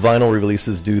bunch of vinyl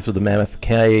re-releases due through the Mammoth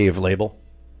Cave label.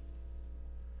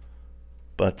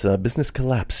 But business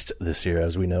collapsed this year,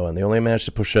 as we know, and they only managed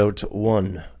to push out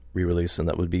one re-release, and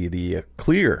that would be the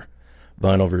clear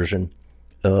vinyl version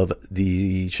of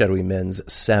the Shadowy Men's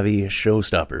Savvy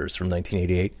Showstoppers from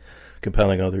 1988,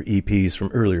 compiling other EPs from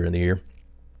earlier in the year,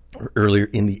 or earlier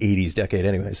in the 80s decade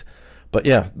anyways. But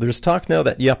yeah, there's talk now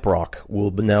that Yep Rock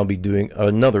will now be doing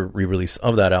another re-release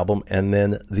of that album, and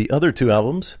then the other two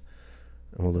albums,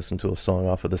 and we'll listen to a song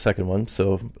off of the second one,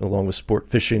 so along with Sport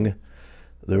Fishing,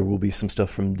 there will be some stuff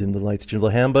from Dim the Lights, Jim the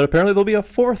Ham, but apparently there'll be a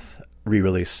fourth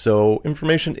re-release, so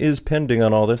information is pending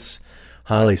on all this.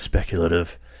 Highly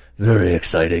speculative, very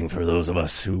exciting for those of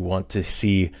us who want to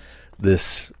see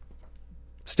this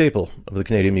staple of the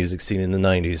Canadian music scene in the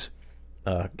 90s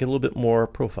get a little bit more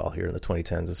profile here in the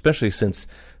 2010s, especially since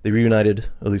they reunited,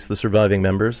 at least the surviving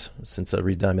members, since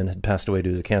Reed Diamond had passed away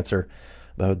due to cancer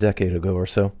about a decade ago or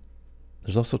so.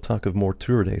 There's also talk of more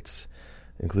tour dates,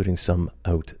 including some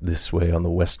out this way on the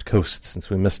West Coast,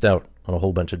 since we missed out on a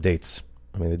whole bunch of dates.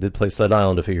 I mean, they did play Sled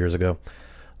Island a few years ago.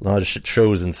 A lot of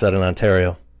shows in Southern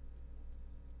Ontario.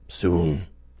 Soon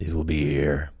it will be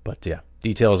here. But yeah,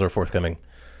 details are forthcoming.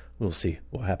 We'll see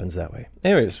what happens that way.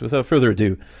 Anyways, without further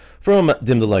ado, from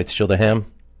Dim the Lights, Chill the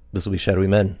Ham, this will be Shadowy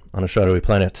Men on a Shadowy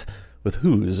Planet with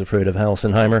Who's Afraid of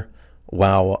Halsenheimer,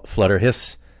 Wow, Flutter,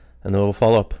 Hiss, and then we'll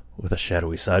follow up with a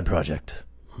shadowy side project.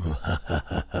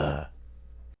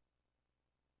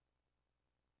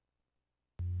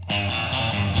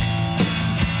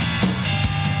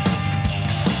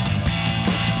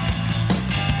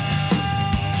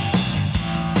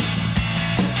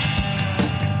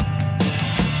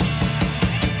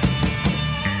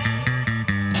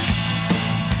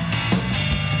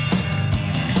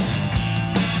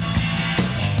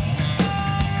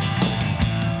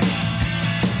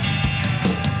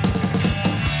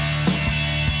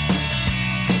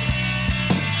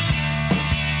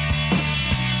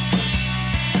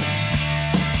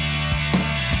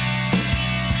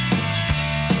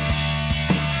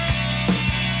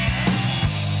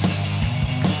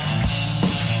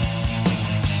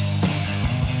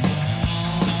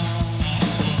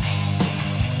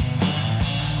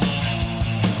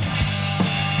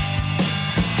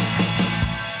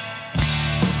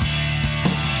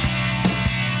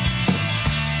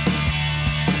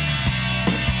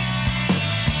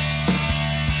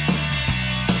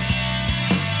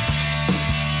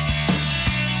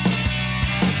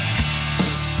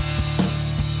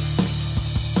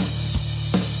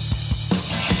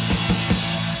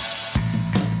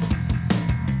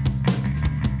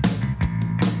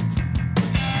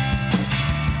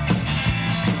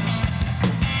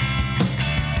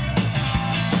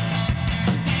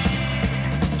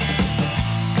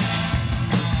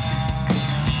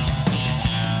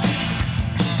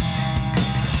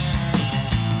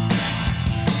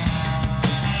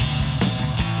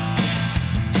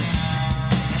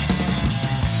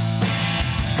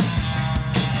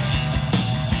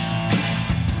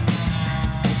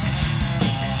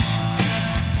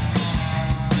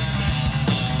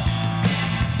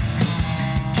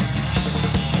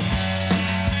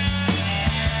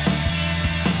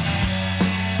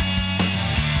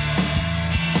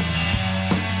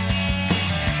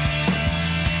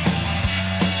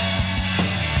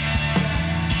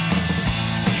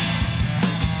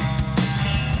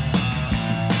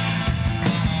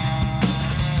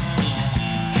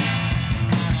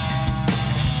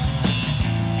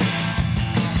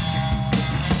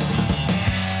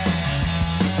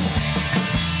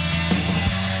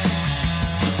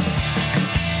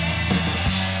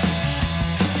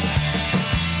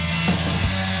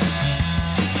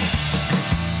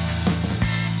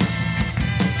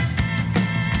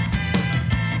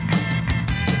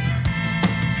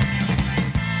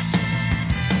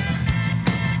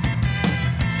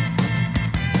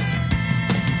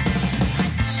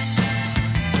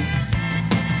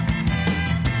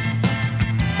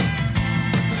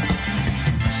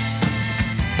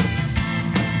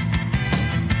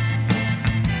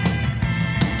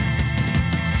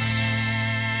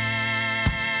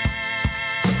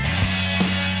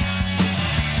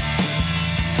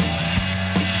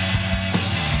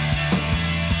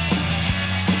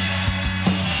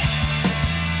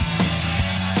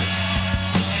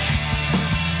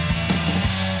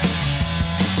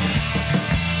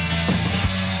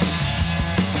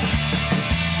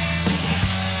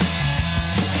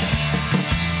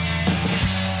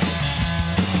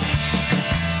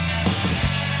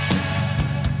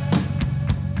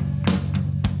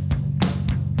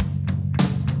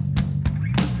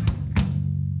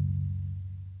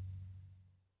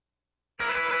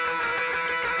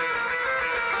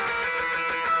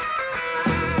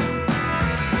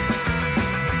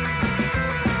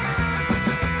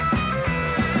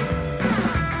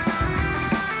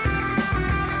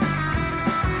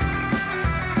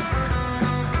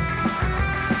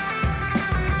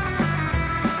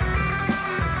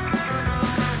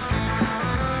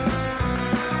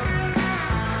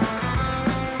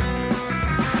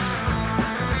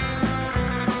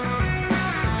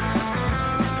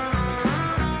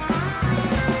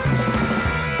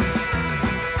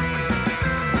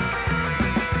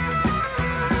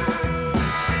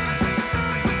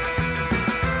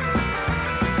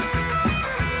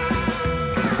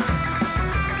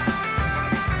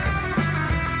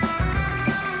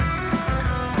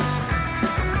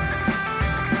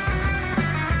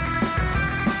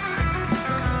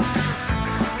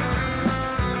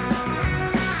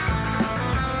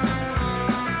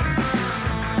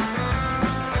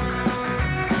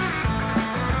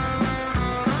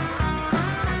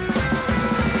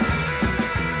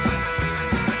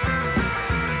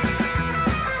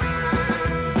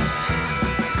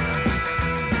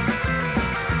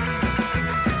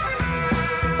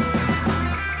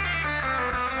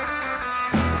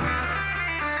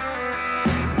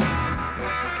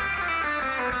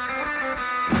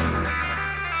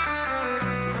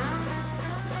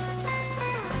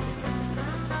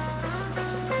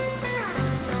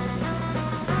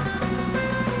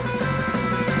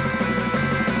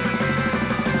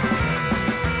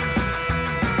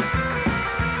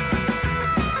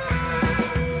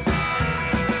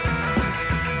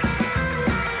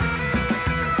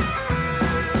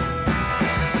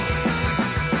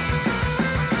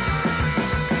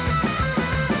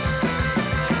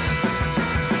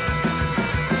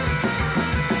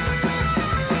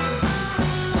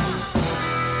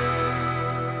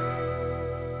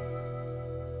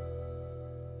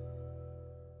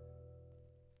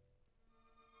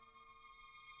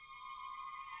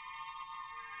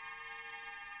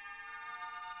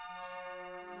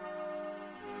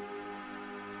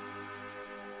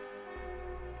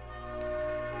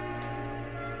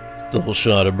 Double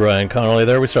shot of Brian Connolly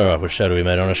there. We start off with Shadowy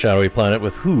Men on a Shadowy Planet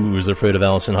with Who's Afraid of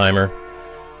Alison Heimer,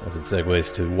 as it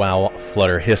segues to Wow,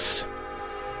 Flutter, Hiss.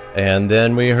 And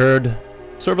then we heard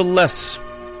sort of a less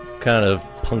kind of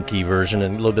punky version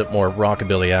and a little bit more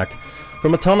rockabilly act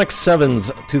from Atomic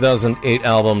Seven's 2008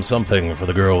 album Something for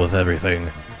the Girl with Everything.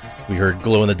 We heard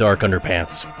Glow in the Dark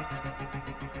Underpants.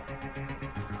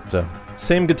 So,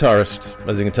 same guitarist,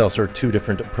 as you can tell, sort of two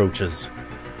different approaches.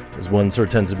 As one sort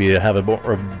of tends to have a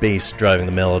more of bass driving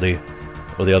the melody,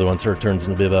 while the other one sort of turns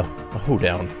into a bit of a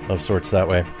hoedown of sorts that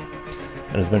way.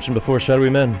 And as mentioned before, Shadowy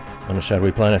Men on a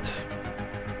Shadowy Planet.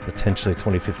 Potentially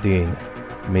 2015,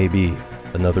 maybe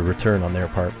another return on their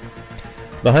part.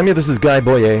 Behind me, this is Guy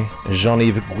Boyer and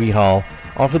Jean-Yves Guihal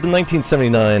off of the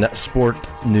 1979 Sport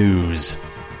News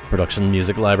Production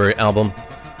Music Library album.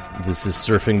 This is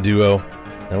Surfing Duo,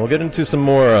 and we'll get into some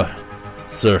more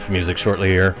surf music shortly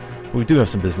here. We do have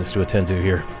some business to attend to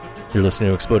here. You're listening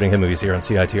to Exploding Hit Movies here on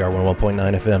CITR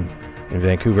 101.9 FM in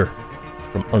Vancouver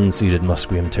from unceded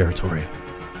Musqueam territory.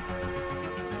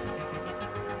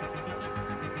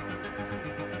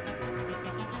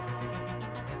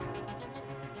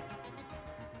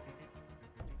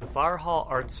 The Fire Hall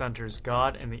Arts Centre's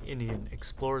God and the Indian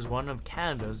explores one of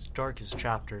Canada's darkest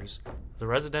chapters, the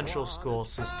residential school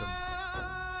system.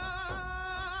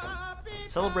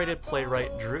 Celebrated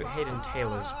playwright Drew Hayden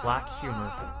Taylor's black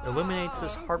humor illuminates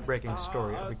this heartbreaking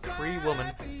story of a Cree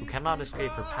woman who cannot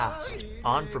escape her past.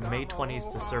 On from May 20th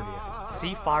to 30th.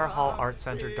 See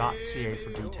firehallartcenter.ca for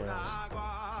details.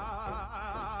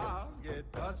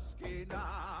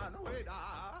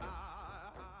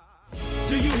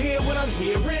 Do you hear what I'm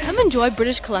hearing? Come enjoy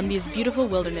British Columbia's beautiful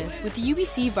wilderness with the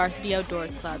UBC Varsity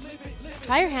Outdoors Club.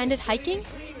 Try your hand at hiking,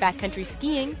 backcountry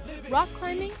skiing, rock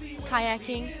climbing,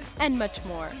 kayaking, and much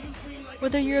more.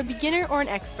 Whether you're a beginner or an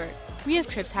expert, we have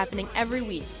trips happening every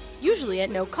week, usually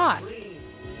at no cost.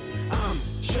 I'm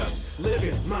just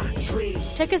living my dream.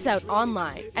 Check us out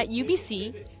online at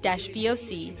ubc-voc.com.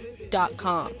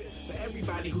 For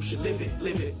everybody who should live it,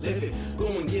 live it, live it. Go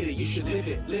and get it, you should live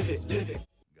it, live it, live it.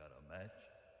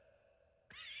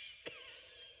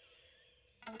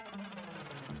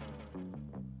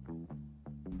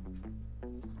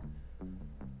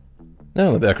 Now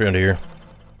in the background here,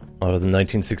 of the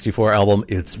 1964 album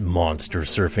It's Monster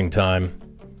Surfing Time,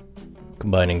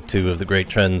 combining two of the great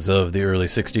trends of the early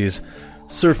 60s,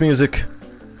 surf music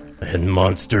and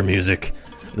monster music.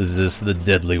 This is The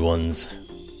Deadly Ones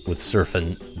with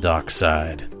Surfin'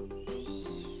 Dockside.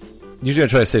 Usually I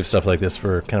try to save stuff like this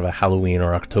for kind of a Halloween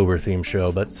or October themed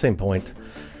show, but same point.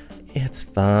 It's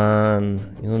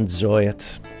fun. You'll enjoy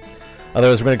it.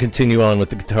 Otherwise, we're going to continue on with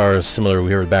the guitars similar we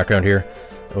hear in the background here.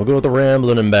 We'll go with the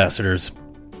Ramblin' Ambassadors.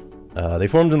 They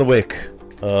formed in the wake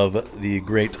of the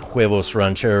great Huevos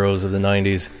Rancheros of the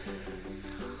 90s.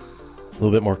 A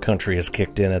little bit more country has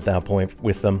kicked in at that point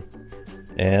with them.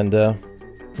 And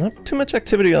not too much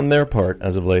activity on their part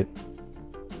as of late.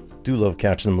 Do love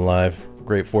catching them live.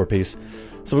 Great four-piece.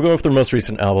 So we'll go with their most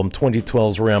recent album,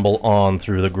 2012's Ramble On,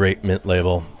 through the Great Mint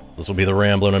label. This will be the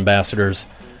Ramblin' Ambassadors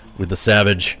with The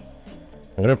Savage.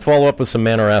 I'm going to follow up with some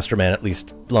Man or Astroman, at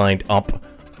least lined up.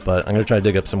 But I'm going to try to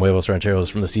dig up some Huevos Rancheros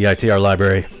from the CITR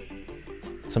library.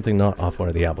 Something not off one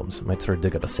of the albums. I might sort of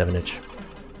dig up a 7-inch.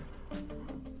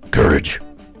 Courage.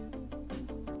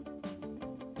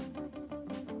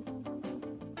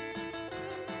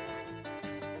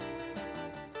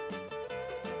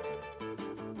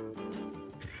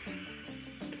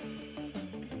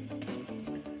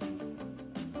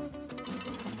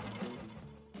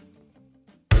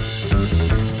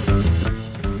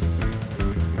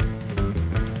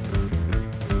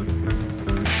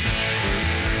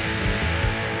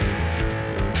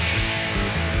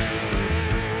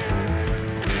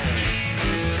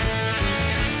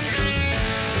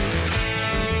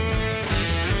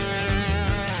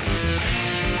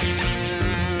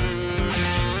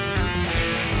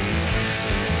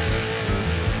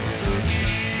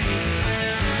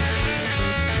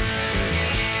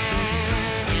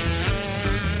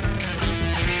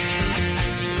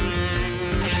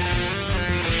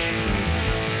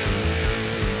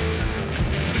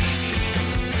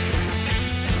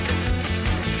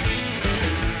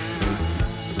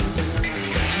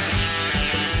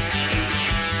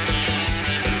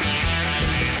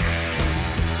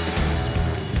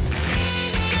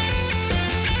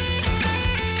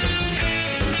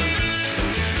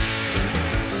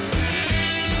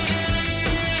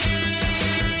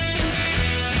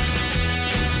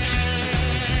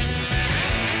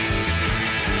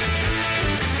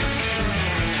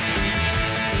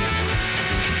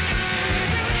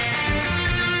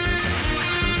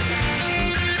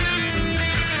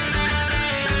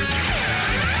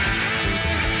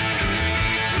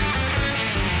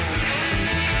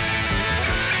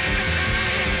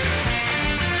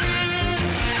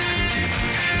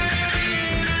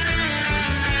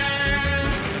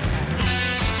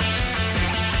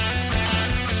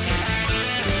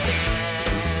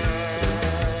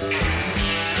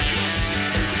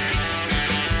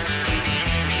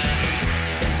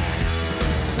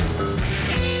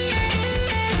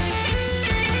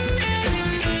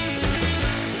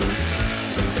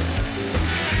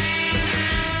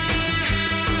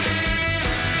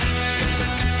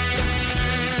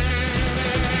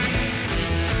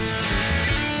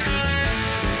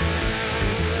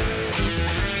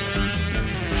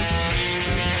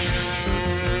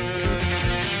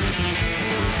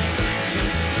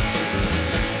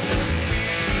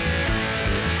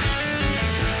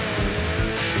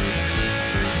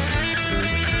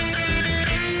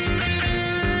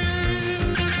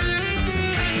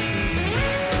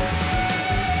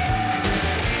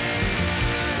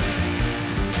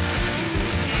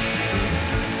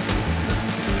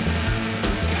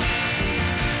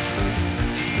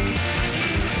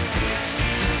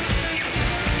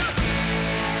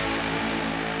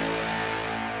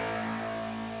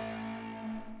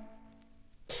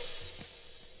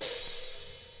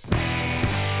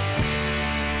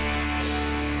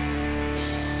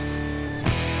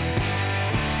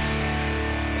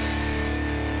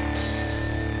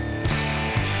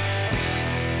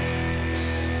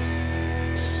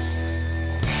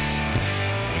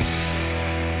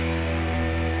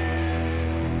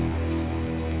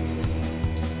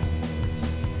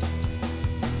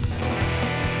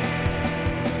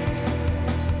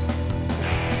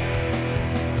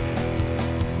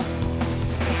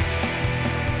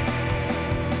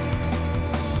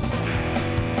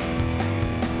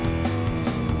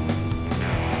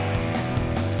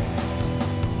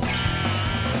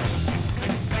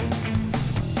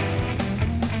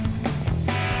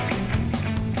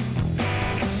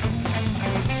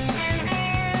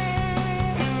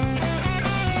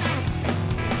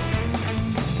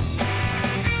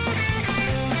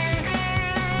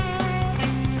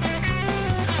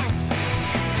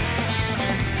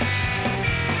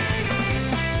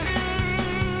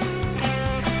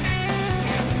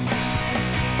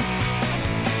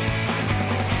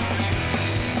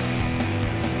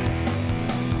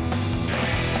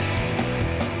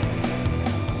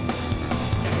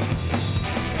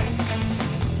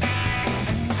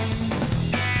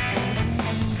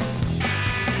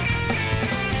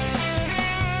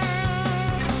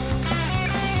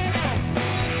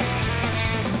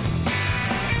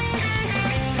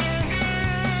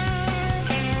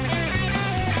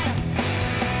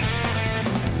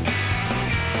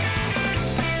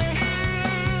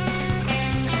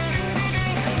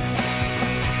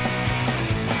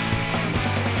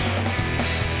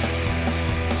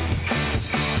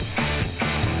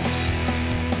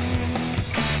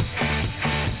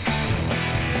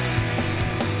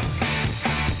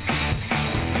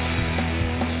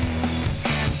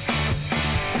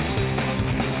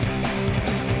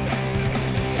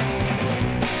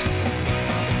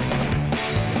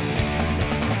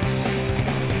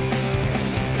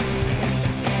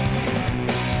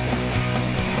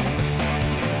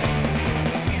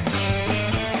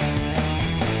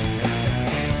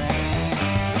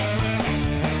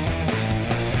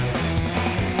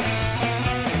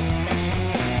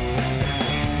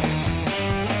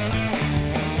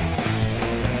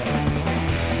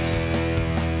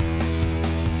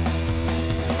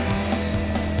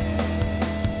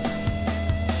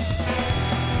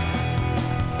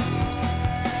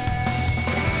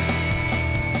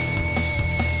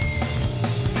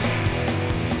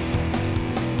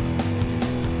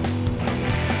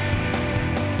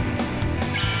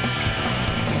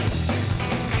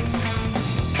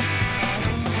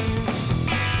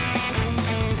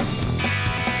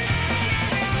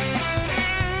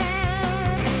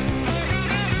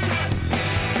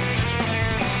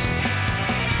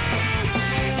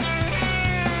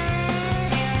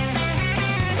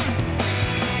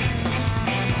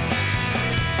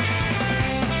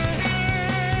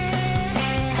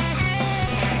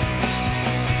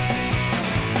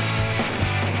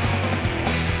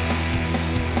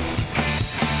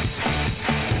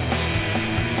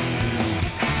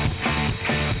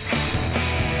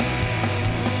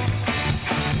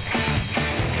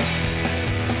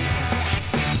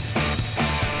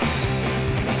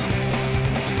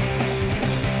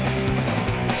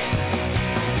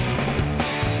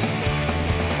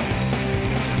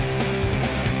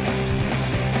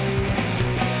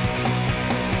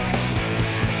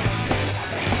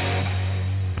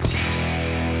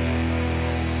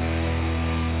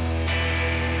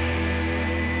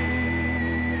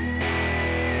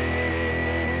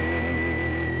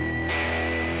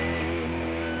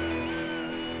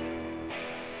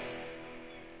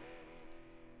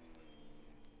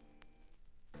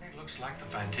 looks like the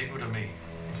Fantigua to me.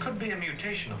 It could be a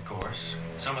mutation, of course.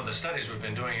 Some of the studies we've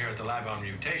been doing here at the lab on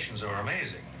mutations are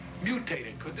amazing.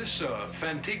 Mutated. Could this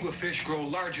Fantigua fish grow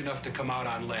large enough to come out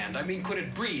on land? I mean, could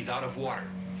it breathe out of water?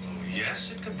 Yes,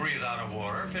 it could breathe out of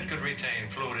water if it could retain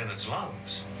fluid in its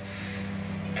lungs.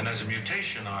 And as a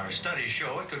mutation, our studies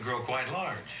show it could grow quite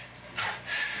large.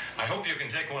 I hope you can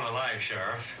take one alive,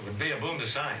 Sheriff. It would be a boon to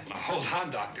science. Now, hold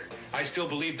on, Doctor. I still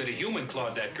believe that a human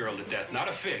clawed that girl to death, not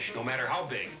a fish, no matter how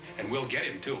big. And we'll get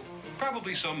him, too.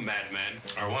 Probably some madman.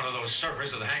 Or one of those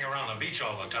surfers that hang around the beach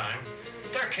all the time.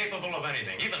 They're capable of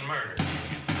anything, even murder.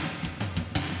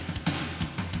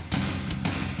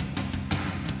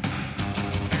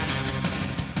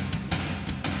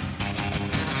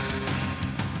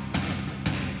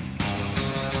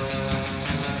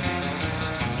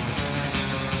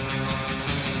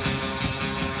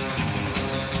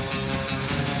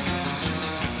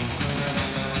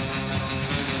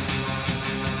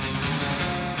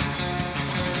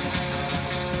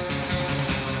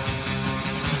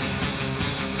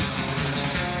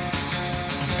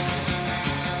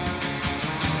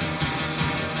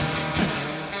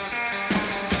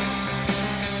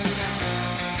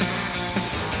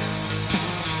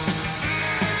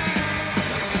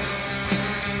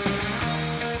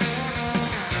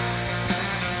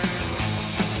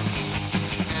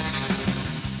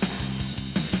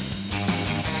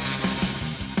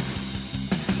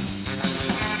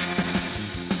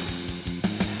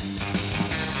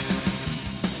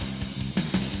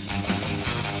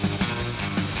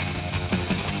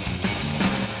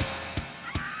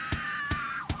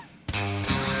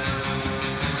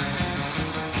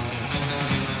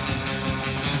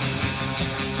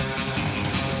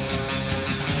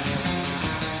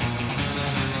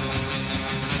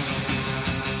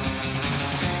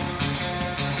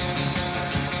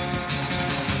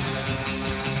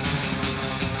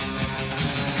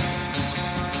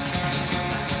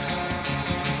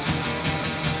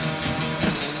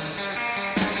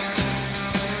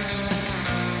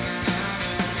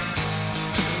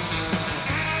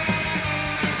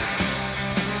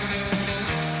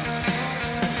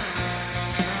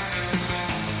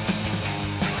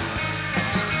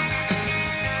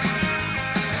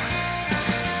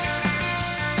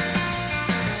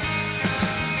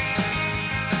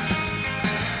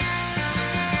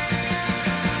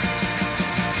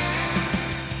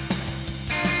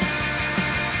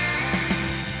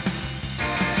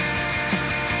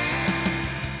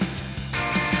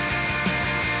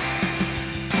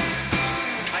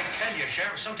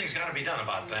 Something's got to be done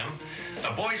about them.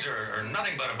 The boys are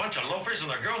nothing but a bunch of loafers, and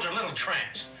the girls are little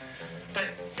tramps.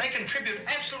 They contribute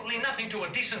absolutely nothing to a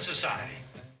decent society.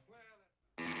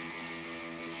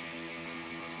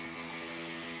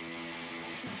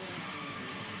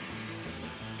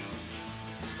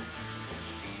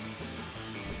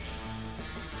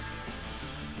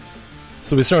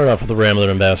 So we started off with the Ramblin'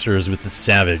 Ambassadors with The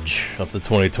Savage off the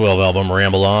 2012 album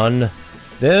Ramble On.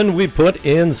 Then we put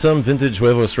in some vintage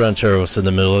Huevos Rancheros in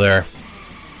the middle there.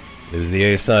 It was the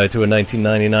A-side to a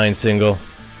 1999 single.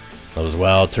 That was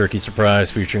Wild Turkey Surprise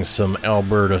featuring some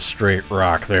Alberta straight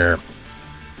rock there.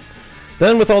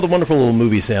 Then with all the wonderful little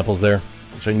movie samples there,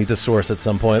 which I need to source at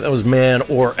some point, that was Man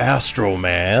or Astro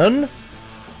Man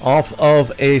off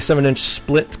of a 7-inch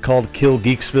split called Kill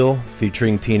Geeksville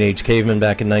featuring Teenage Cavemen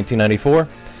back in 1994.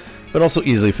 But also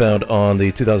easily found on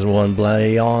the 2001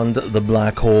 Beyond the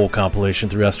Black Hole compilation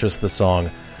through Estrus. The song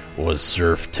was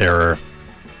Surf Terror.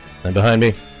 And behind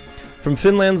me, from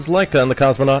Finland's Laika and the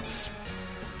Cosmonauts,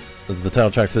 this is the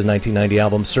title track to the 1990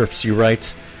 album Surfs You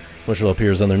Right, which will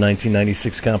appears on their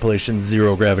 1996 compilation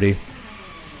Zero Gravity,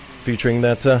 featuring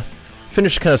that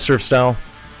Finnish kind of surf style,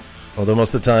 although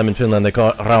most of the time in Finland they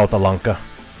call it Rautalanka,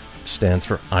 which stands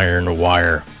for iron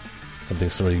wire, something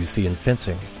sort of you see in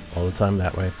fencing all the time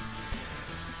that way.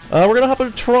 We're going to hop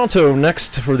into Toronto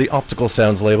next for the Optical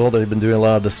Sounds label. They've been doing a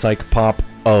lot of the psych pop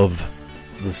of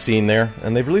the scene there,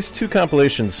 and they've released 2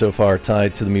 compilations so far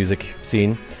tied to the music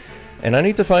scene. And I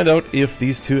need to find out if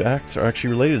these 2 acts are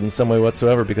actually related in some way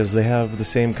whatsoever, because they have the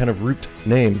same kind of root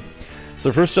name.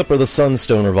 So first up are the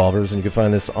Sunstone Revolvers, and you can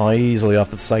find this easily off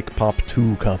the Psych Pop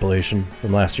 2 compilation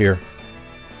from last year.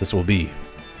 This will be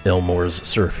Elmore's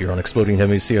Surf here on Exploding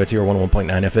Heavy, CITR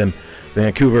 101.9 FM,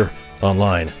 Vancouver,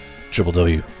 online,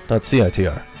 www.citr.ca.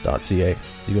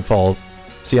 You can follow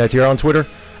CITR on Twitter,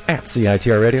 at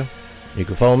CITR Radio. You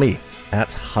can follow me,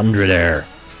 at 100air.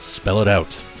 Spell it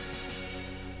out.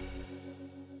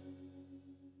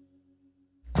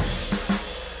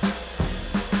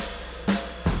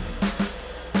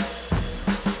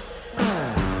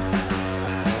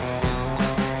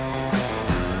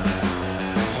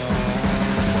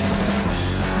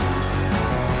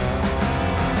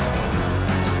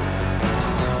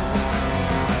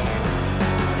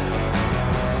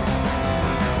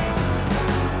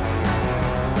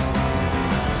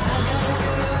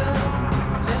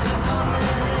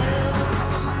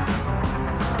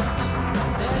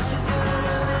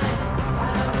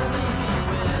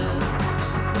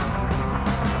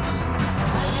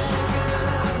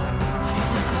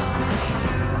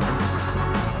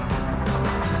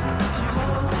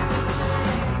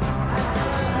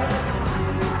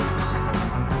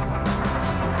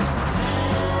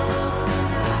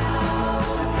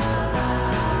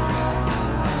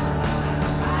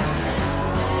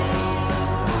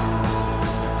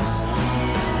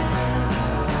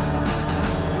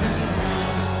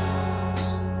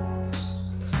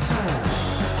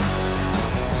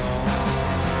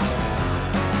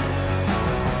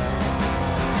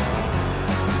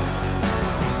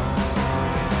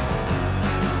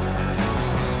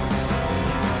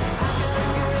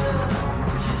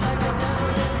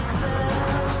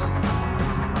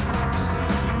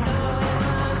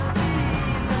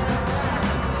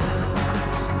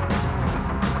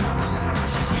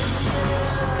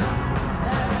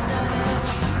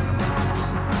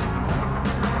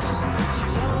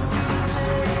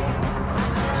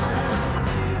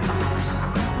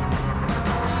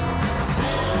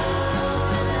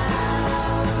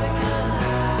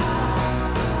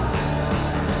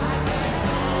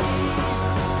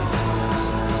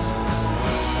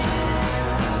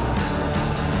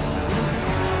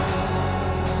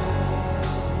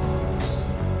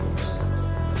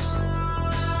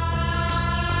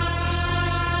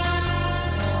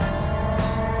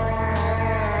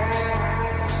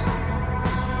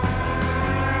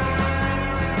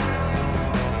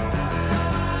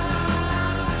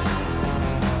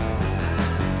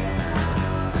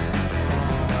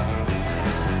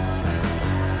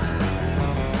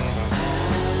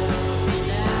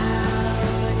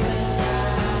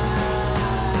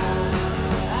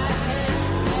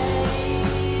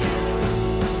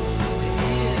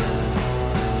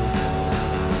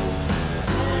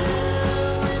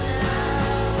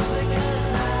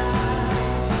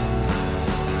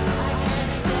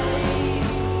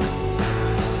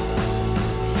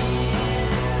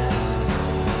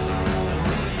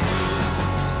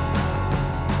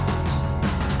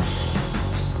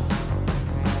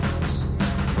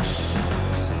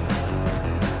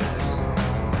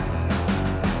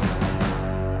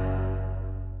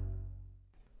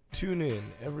 Tune in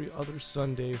every other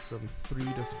Sunday from 3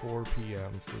 to 4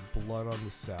 p.m. for Blood on the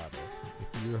Sabbath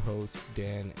with your host,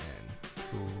 Dan N.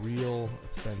 For real,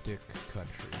 authentic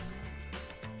country.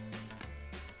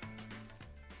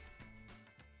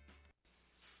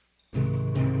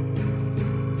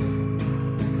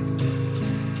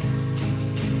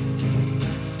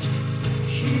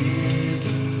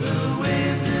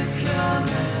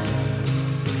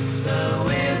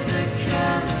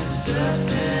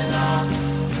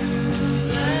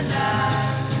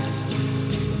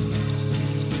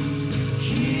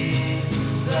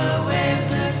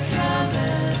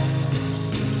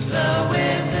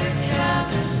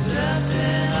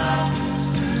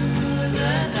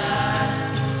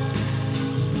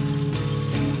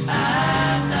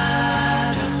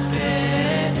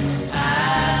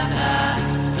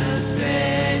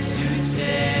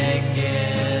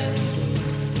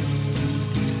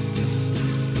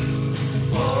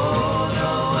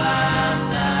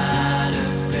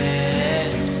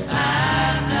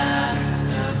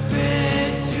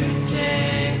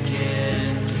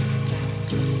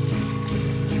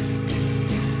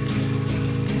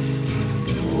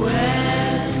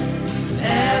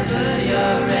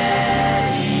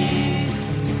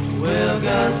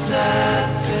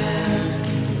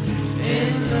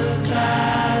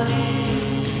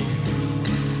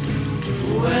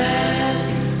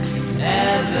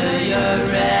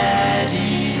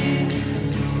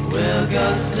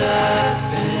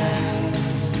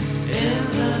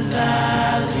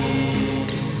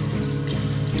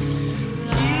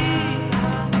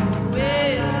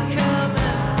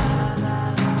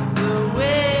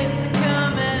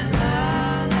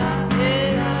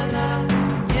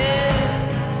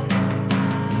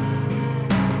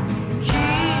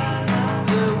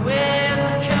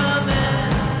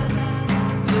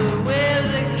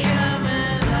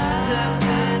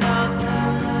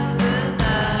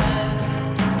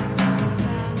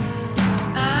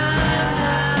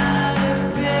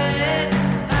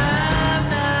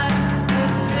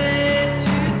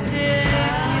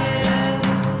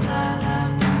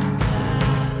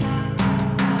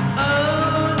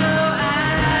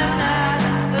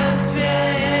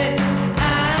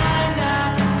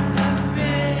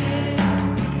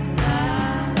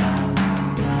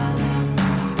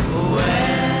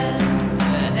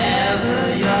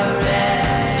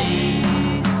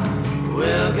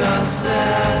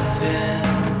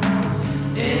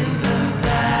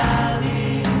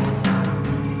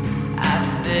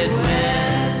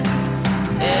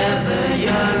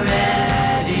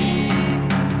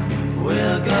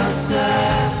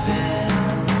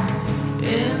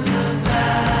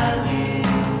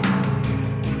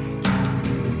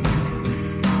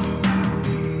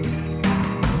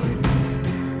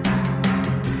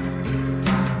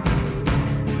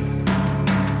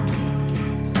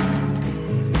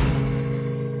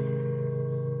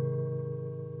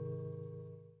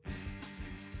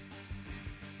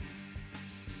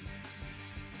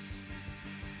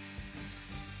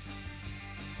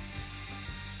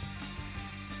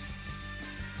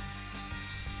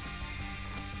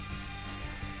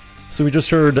 So we just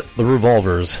heard The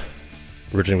Revolvers,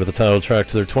 originally with the title track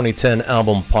to their 2010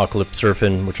 album Apocalypse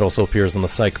Surfin', which also appears on the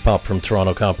Psych Pop from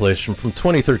Toronto compilation from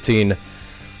 2013,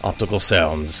 Optical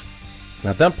Sounds.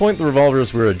 Now, at that point, the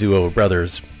Revolvers were a duo of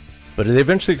brothers, but they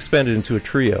eventually expanded into a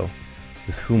trio,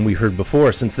 with whom we heard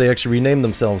before, since they actually renamed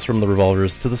themselves from the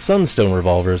Revolvers to the Sunstone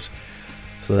Revolvers.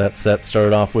 So that set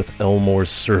started off with Elmore's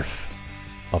Surf,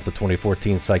 off the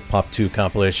 2014 Psych Pop 2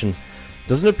 compilation.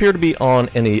 Doesn't appear to be on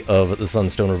any of the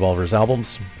Sunstone Revolvers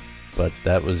albums, but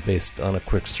that was based on a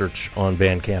quick search on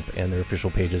Bandcamp and their official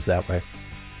pages that way.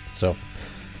 So,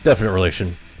 definite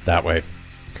relation that way.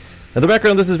 Now, the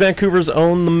background, this is Vancouver's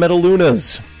own The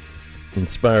Metalunas,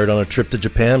 inspired on a trip to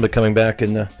Japan, but coming back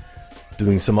and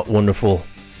doing some wonderful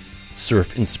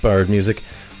surf-inspired music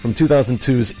from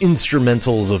 2002's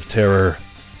Instrumentals of Terror.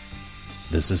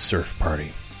 This is Surf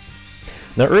Party.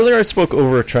 Now, earlier I spoke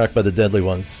over a track by the Deadly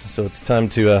Ones, so it's time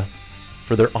to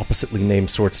for their oppositely named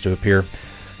sorts to appear.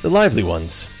 The Lively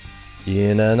Ones.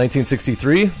 In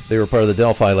 1963, they were part of the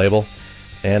Delphi label,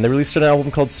 and they released an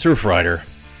album called Surf Rider,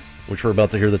 which we're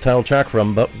about to hear the title track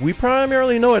from, but we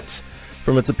primarily know it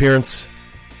from its appearance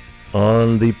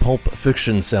on the Pulp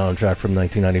Fiction soundtrack from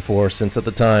 1994, since at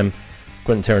the time,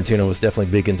 Quentin Tarantino was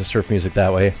definitely big into surf music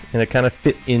that way, and it kind of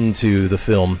fit into the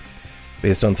film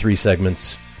based on 3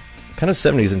 segments. Kind of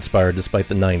 70s inspired despite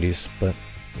the 90s, but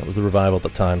that was the revival at the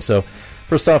time. So,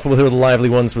 first off, we'll hear the Lively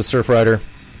Ones with Surf Rider,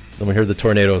 then we'll hear the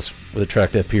Tornadoes with a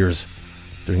track that appears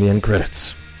during the end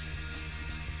credits.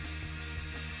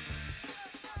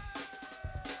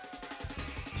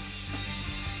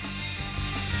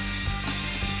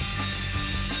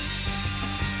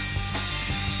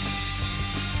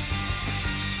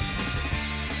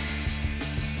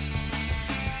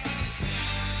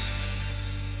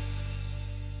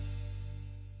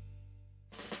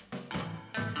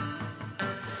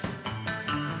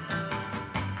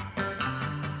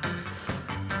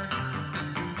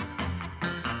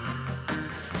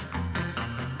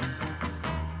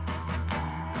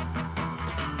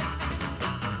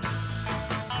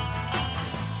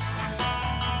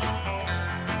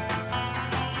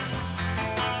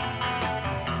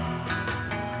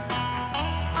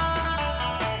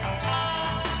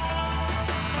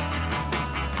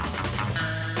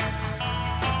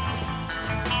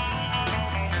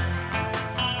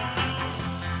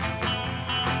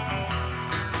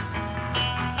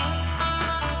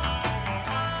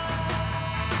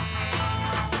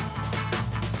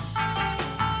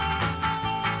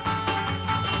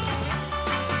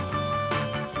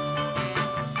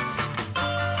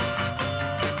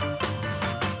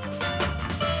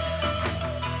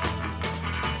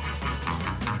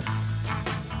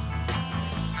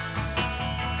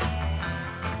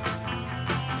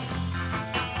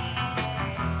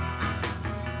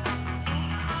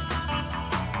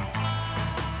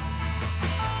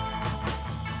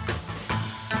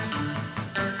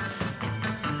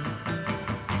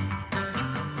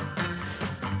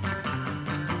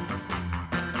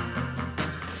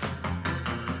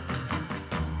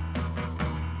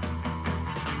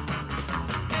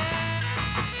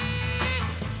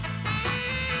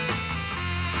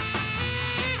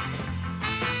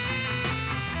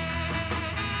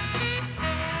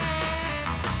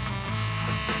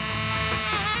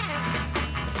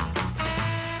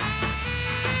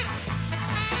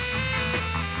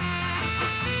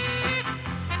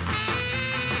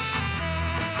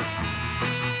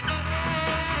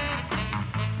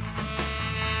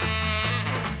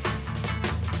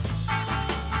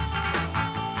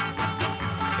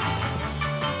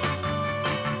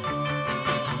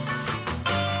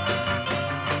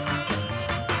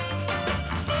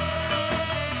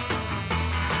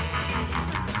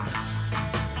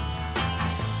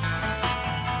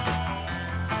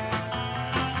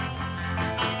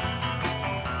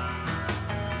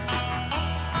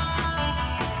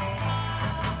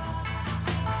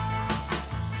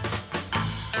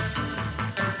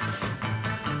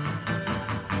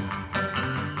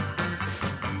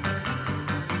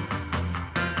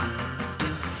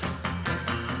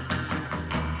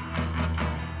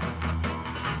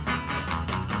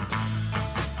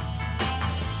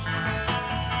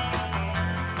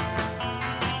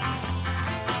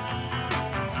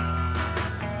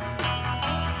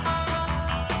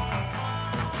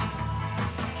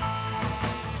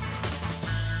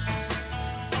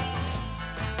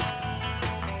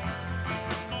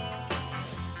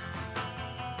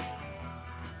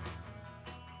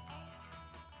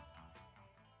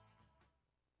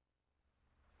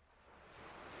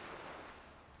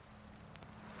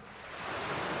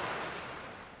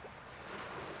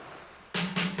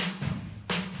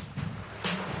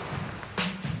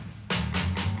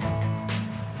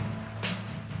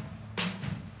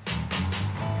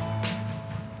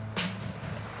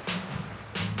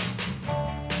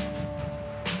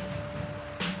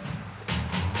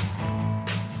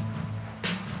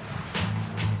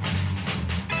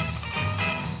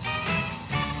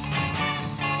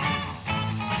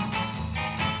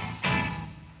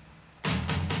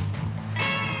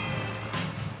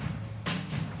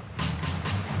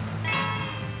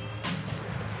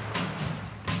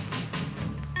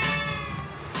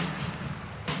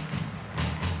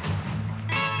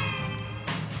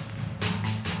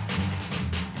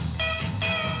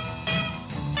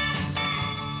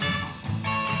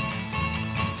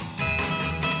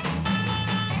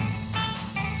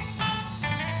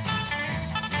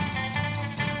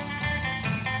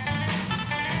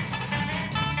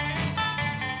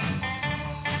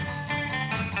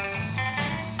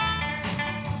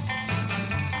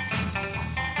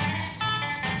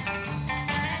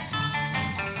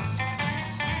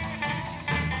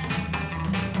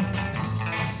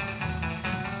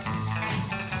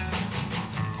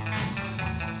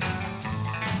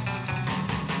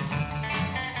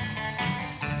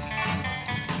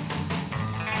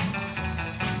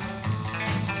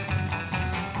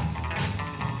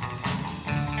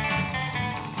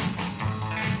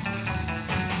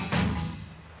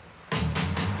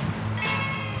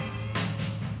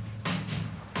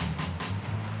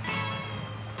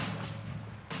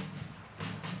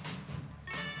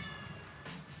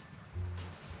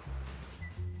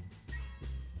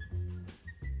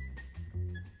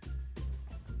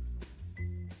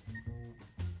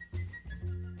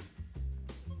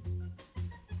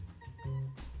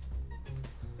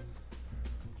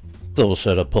 double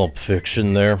shot of Pulp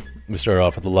Fiction there. We start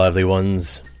off with the lively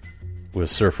ones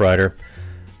with Surf Rider.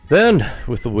 Then,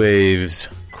 with the waves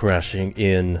crashing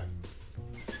in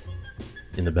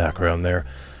the background there,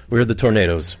 we heard the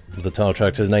Tornadoes with the title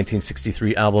track to the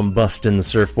 1963 album Bustin'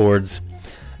 Surfboards.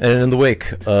 And in the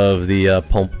wake of the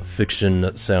Pulp Fiction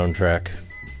soundtrack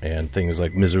and things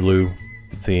like Miserlou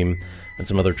theme and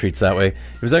some other treats that way,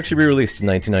 it was actually re-released in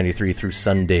 1993 through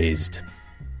Sundazed.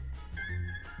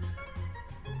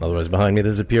 Otherwise behind me,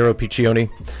 there's a Piero Piccioni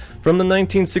from the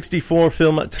 1964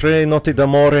 film Tre Notti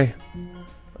d'Amore,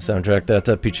 a soundtrack that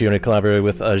Piccioni collaborated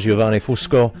with Giovanni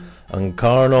Fusco and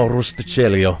Carlo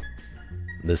Rustichelio.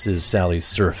 This is Sally's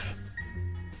Surf.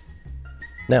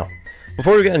 Now,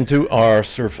 before we get into our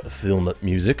surf film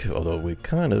music, although we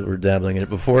kind of were dabbling in it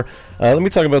before, let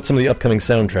me talk about some of the upcoming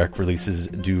soundtrack releases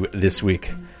due this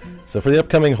week. So for the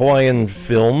upcoming Hawaiian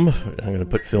film, I'm going to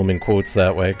put film in quotes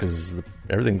that way because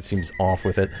everything seems off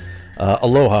with it,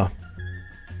 Aloha,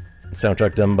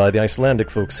 soundtrack done by the Icelandic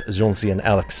folks Jonsi and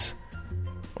Alex,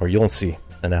 or Jonsi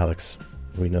and Alex,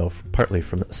 we know partly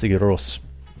from Sigur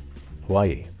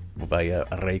Hawaii, via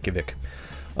Reykjavik.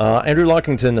 Andrew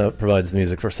Lockington provides the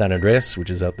music for San Andreas, which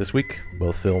is out this week,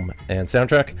 both film and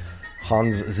soundtrack.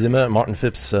 Hans Zimmer and Martin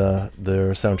Phipps,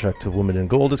 their soundtrack to Woman in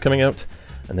Gold is coming out.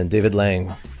 And then David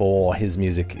Lang for his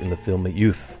music in the film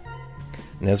Youth.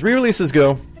 And as re-releases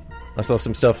go, I saw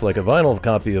some stuff like a vinyl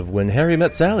copy of When Harry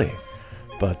Met Sally.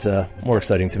 But more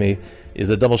exciting to me is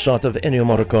a double shot of Ennio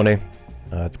Morricone.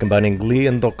 It's combining Gli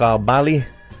Intoccabili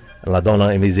and La Donna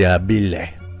Invisibile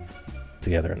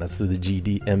together, and that's through the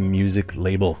GDM Music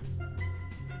label.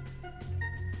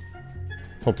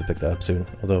 Hope to pick that up soon,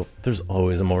 although there's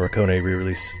always a Morricone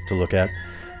re-release to look at.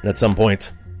 And at some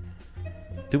point,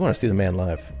 I do want to see the man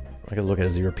live. I gotta look at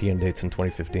his European dates in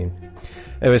 2015.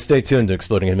 Anyway, stay tuned to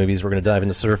Exploding in Movies. We're gonna dive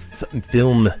into surf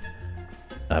film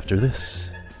after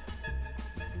this.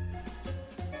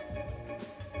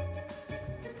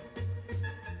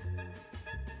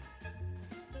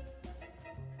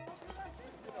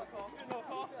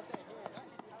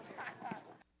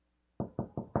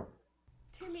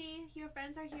 Timmy, your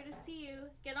friends are here to see you.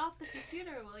 Get off the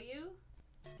computer, will you?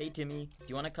 Hey Timmy, do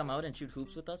you want to come out and shoot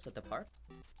hoops with us at the park?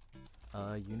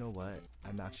 You know what?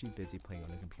 I'm actually busy playing on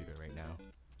the computer right now.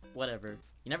 Whatever.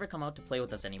 You never come out to play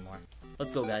with us anymore.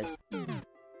 Let's go, guys.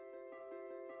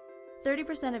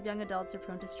 30% of young adults are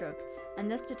prone to stroke, and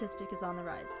this statistic is on the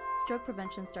rise. Stroke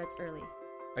prevention starts early.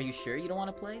 Are you sure you don't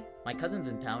want to play? My cousin's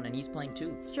in town and he's playing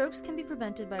too. Strokes can be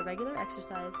prevented by regular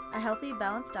exercise, a healthy,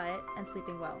 balanced diet, and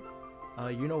sleeping well.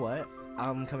 You know what?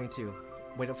 I'm coming too.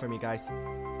 Wait up for me, guys.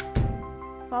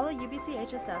 Follow UBC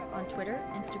HSF on Twitter,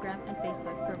 Instagram, and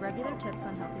Facebook for regular tips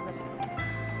on healthy living.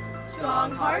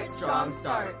 Strong heart, strong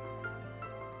start.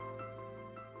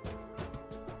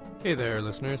 Hey there,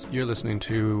 listeners. You're listening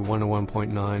to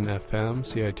 101.9 FM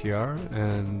CITR,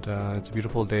 and it's a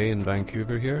beautiful day in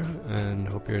Vancouver here, and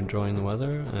hope you're enjoying the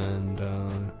weather,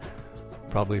 and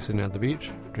probably sitting at the beach,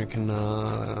 drinking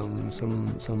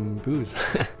some booze.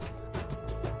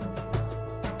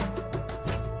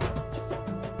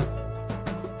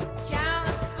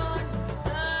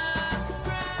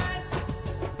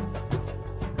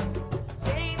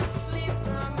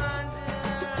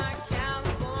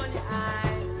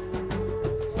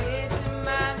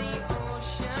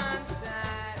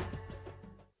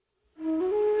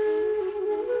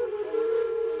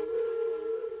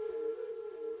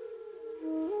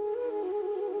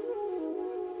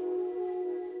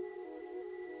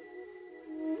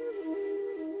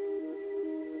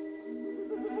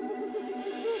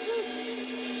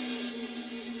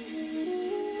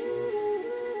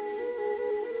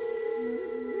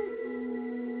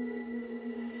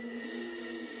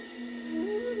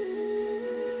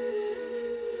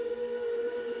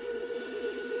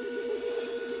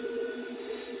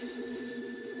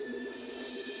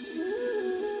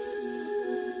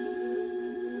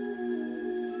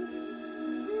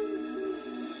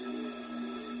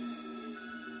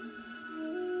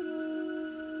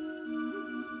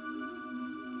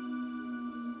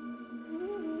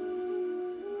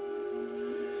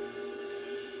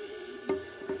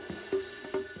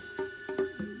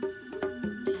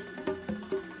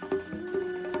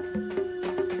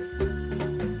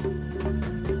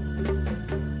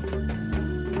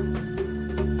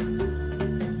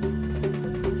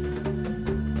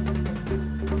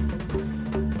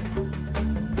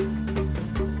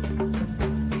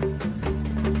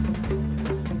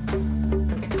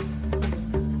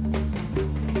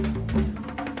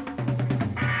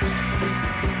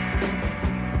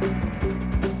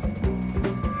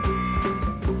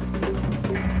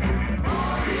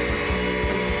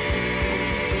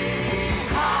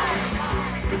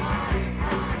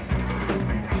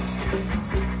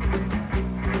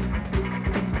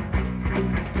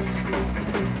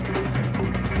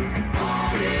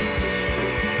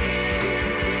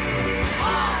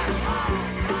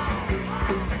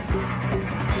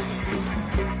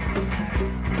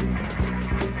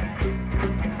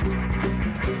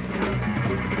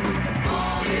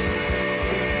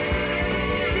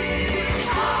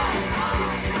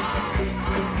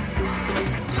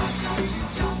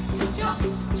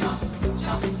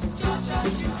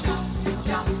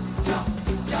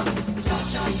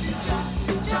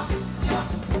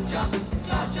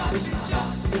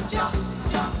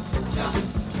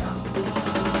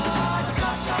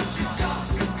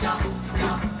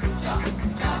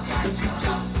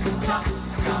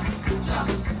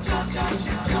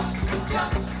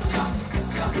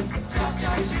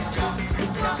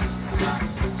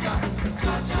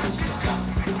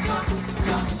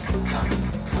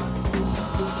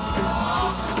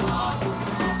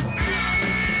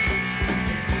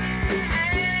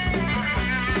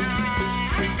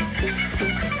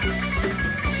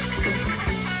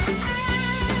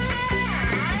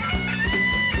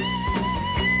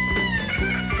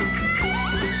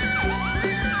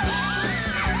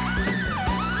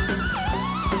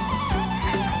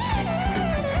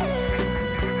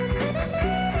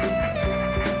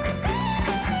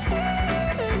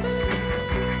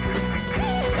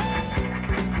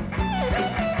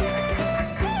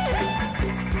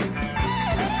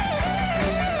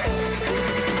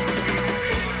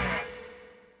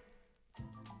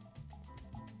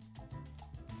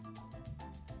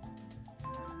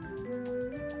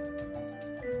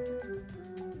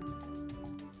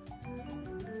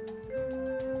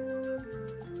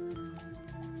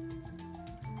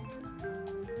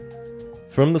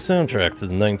 From the soundtrack to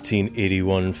the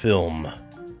 1981 film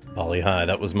Bali High,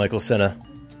 that was Michael Senna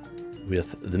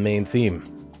with the main theme,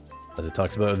 as it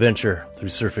talks about adventure through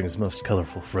surfing's most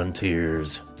colorful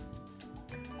frontiers.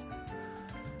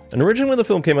 And originally when the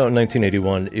film came out in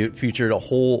 1981, it featured a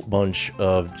whole bunch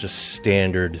of just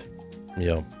standard,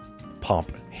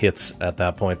 pop hits at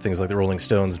that point. Things like the Rolling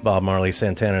Stones, Bob Marley,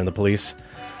 Santana and the Police.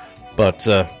 But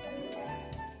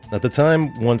at the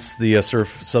time, once the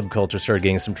surf subculture started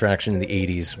gaining some traction in the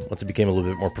 80s, once it became a little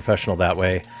bit more professional that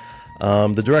way,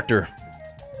 the director,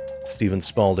 Stephen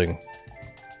Spalding,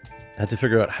 had to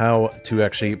figure out how to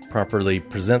actually properly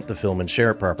present the film and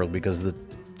share it properly, because the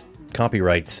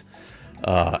copyright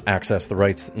access, the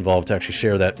rights involved to actually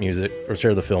share that music or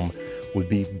share the film would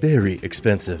be very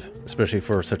expensive, especially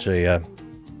for such a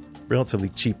relatively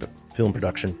cheap film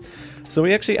production. So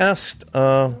he actually asked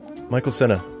Michael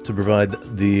Senna to provide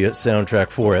the soundtrack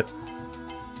for it.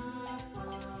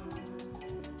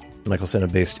 Michael Senna,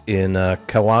 based in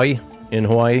Kauai, in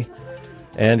Hawaii.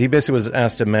 And he basically was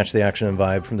asked to match the action and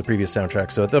vibe from the previous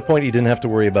soundtrack. So at that point, he didn't have to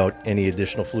worry about any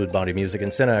additional fluid body music.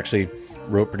 And Senna actually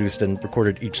wrote, produced, and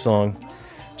recorded each song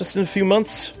just in a few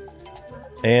months.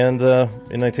 And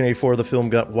in 1984, the film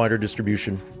got wider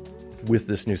distribution with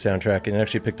this new soundtrack, and it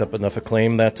actually picked up enough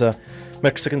acclaim that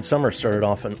Mexican Summer started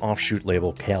off an offshoot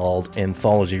label called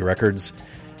Anthology Records,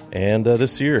 and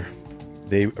this year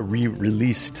they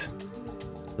re-released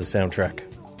the soundtrack.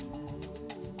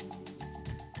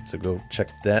 So go check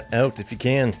that out if you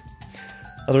can.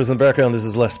 Others in the background, this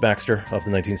is Les Baxter off the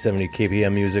 1970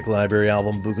 KPM Music Library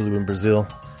album Boogaloo in Brazil.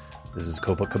 This is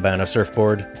Copacabana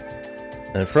Surfboard.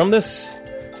 And from this,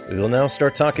 we will now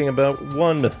start talking about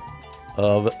one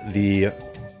of the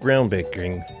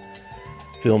groundbreaking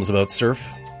films about surf.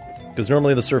 Because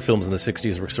normally the surf films in the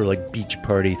 60s were sort of like beach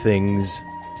party things,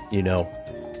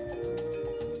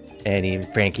 Annie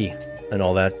and Frankie and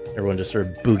all that. Everyone just sort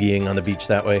of boogieing on the beach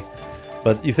that way.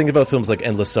 But you think about films like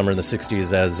Endless Summer in the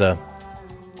 60s as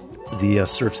the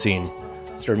surf scene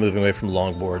started moving away from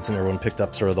longboards, and everyone picked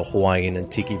up sort of the Hawaiian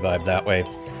and tiki vibe that way.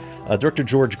 Director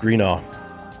George Greenaw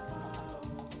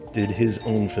did his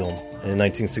own film. And in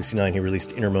 1969, he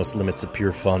released Innermost Limits of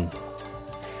Pure Fun.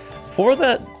 For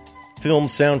that film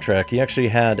soundtrack, he actually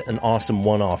had an awesome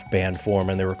one-off band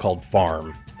form, and they were called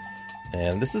Farm.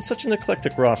 And this is such an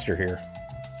eclectic roster here.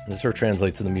 And it sort of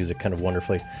translates to the music kind of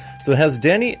wonderfully. So it has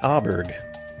Danny Aberg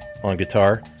on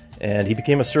guitar, and he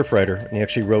became a surf writer, and he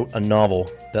actually wrote a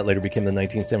novel that later became the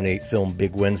 1978 film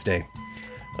Big Wednesday.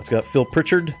 It's got Phil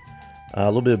Pritchard, a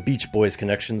little bit of Beach Boys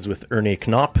connections with Ernie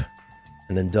Knopp,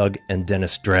 and then Doug and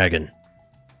Dennis Dragon.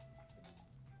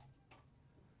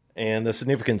 And the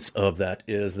significance of that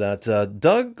is that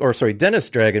Dennis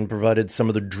Dragon provided some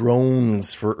of the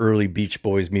drones for early Beach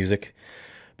Boys music,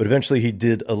 but eventually he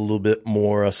did a little bit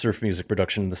more surf music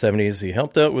production in the 70s. He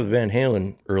helped out with Van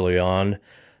Halen early on.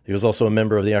 He was also a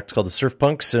member of the act called the Surf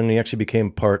Punks, and he actually became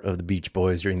part of the Beach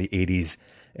Boys during the 80s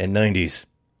and 90s.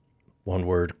 One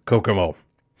word, Kokomo.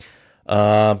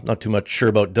 Not too much sure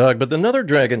about Doug, but another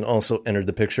Dragon also entered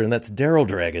the picture, and that's Daryl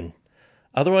Dragon,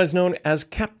 otherwise known as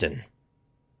Captain,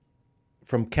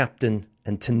 from Captain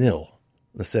and Tennille,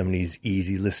 the 70s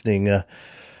easy listening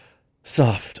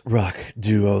soft rock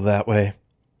duo that way.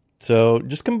 So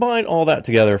just combine all that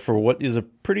together for what is a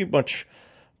pretty much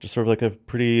just sort of like a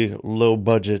pretty low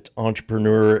budget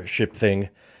entrepreneurship thing,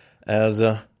 as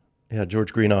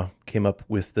George Greenaw came up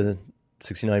with the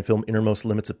 69 film Innermost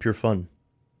Limits of Pure Fun.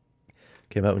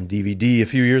 Came out in DVD a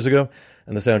few years ago.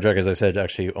 And the soundtrack, as I said,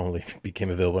 actually only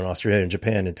became available in Australia and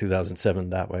Japan in 2007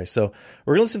 that way. So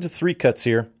we're going to listen to 3 cuts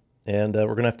here. And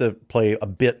we're going to have to play a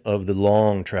bit of the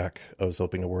long track I was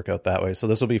hoping to work out that way. So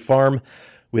this will be Farm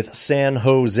with San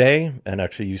Jose. And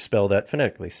actually, you spell that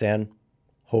phonetically. San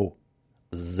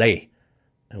Jose.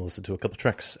 And we'll listen to a couple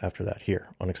tracks after that here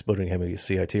on Exploding Heavy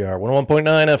CITR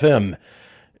 101.9 FM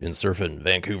in Surfin',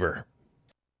 Vancouver.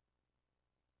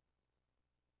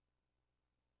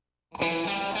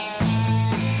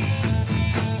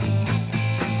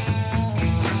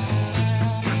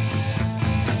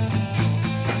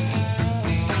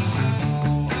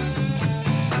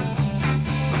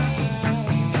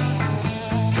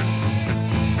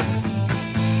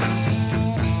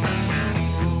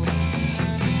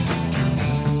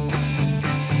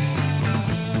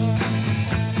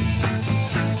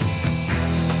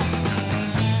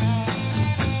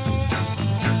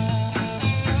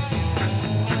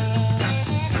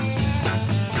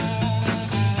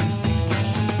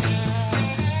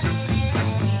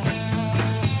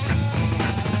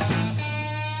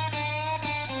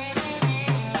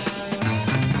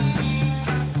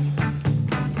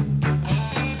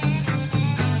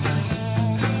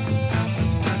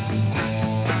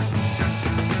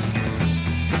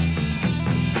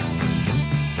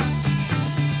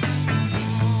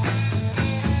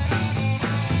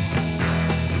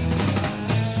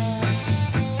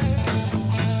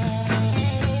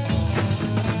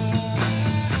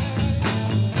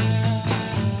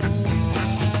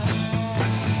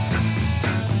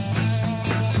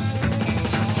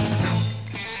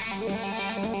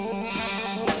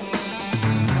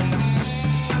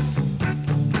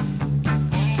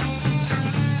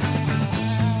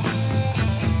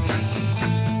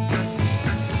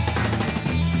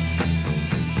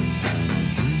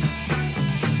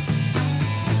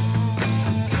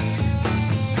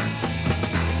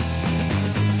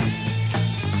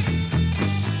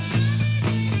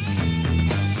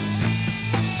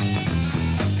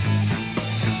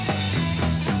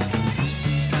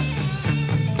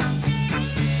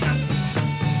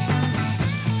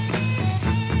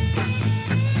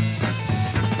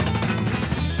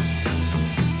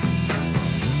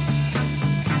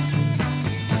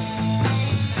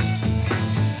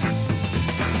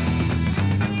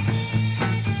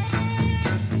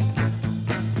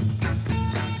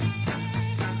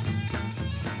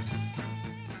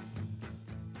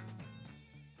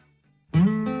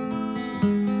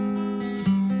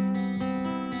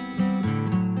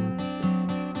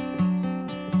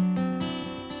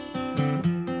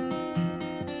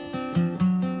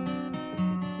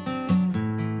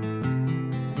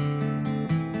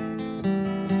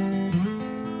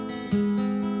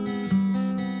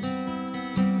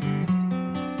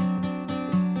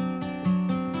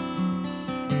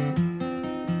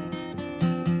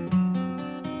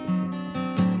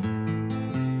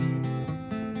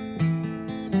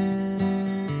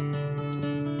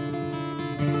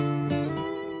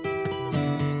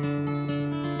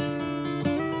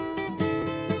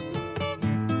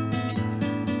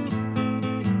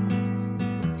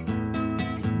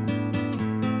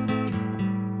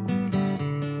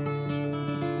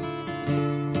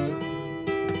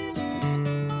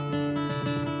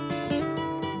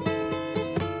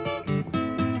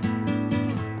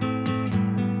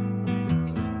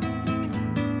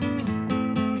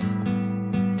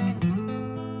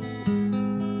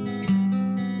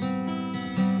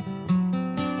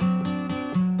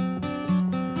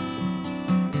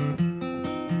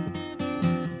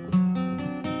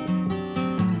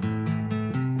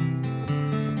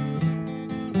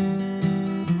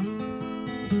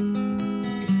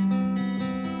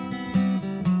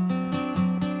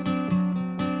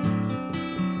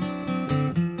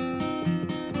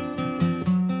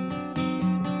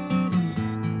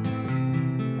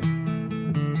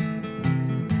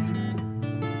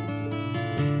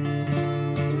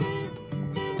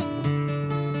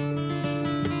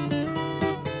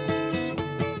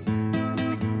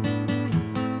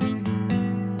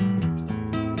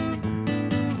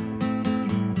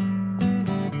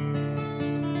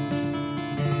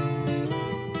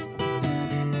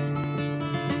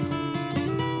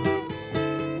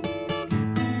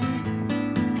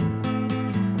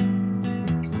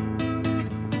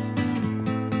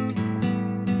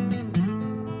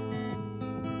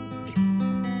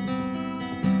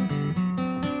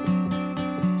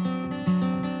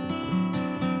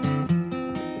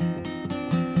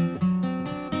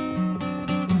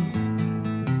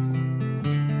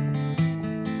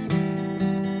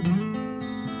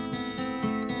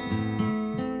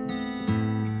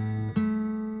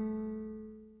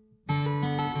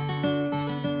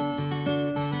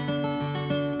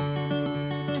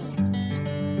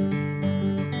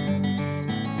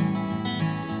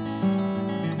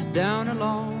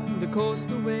 along the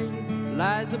coastal way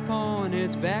lies upon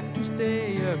its back to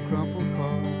stay a crumpled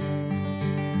car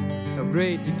of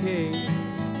great decay.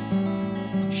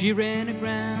 She ran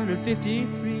aground in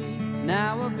 53,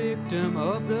 now a victim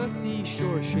of the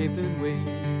seashore-shaping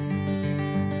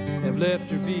waves have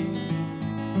left her be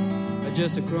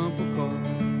just a crumpled car.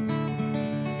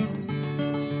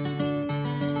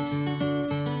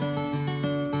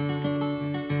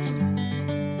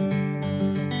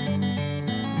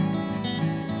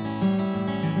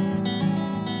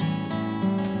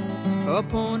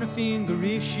 Upon a finger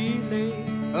reef she lay,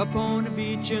 upon a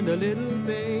beach in the little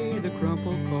bay, the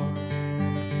crumpled car,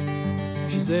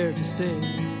 she's there to stay.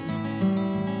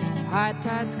 High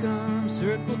tides come,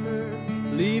 circle her,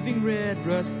 leaving red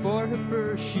rust for her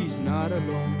fur. She's not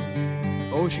alone,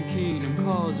 Ocean Kingdom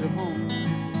calls her home,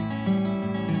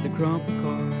 the crumpled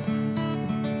car.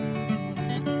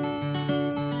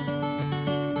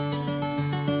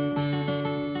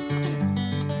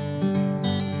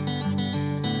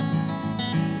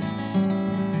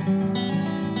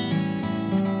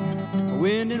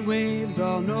 Wind and waves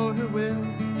all know her well.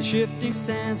 The shifting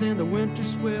sands and the winter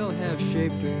swell have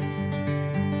shaped her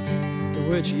to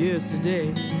what she is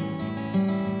today,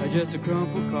 just a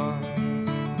crumpled car.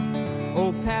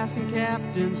 Old passing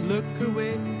captains look her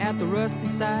way at the rusty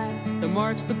side that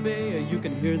marks the bay. You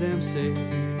can hear them say,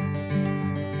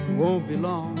 won't be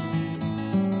long,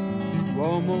 we're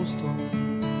almost home.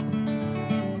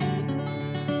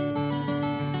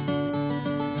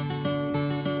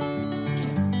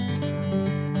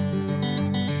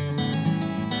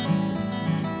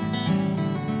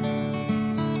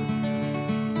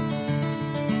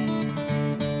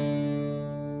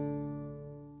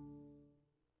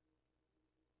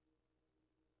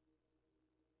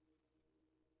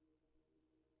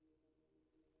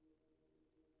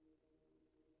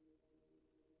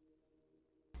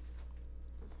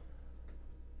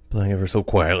 Playing ever so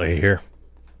quietly here.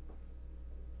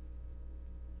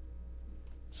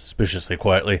 Suspiciously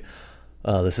quietly.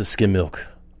 This is Skim Milk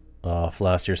off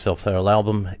last year's self-titled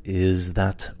album, Is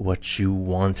That What You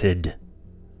Wanted?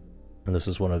 And this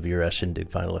is one of your Shindig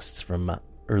finalists from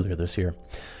earlier this year.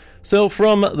 So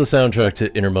from the soundtrack to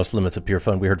Innermost Limits of Pure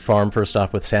Fun, we heard Farm first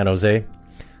off with San Jose.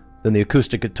 Then the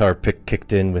acoustic guitar pick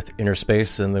kicked in with Inner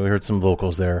Space, and then we heard some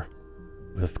vocals there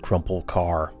with Crumple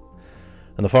Car.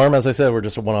 And the Farm, as I said, were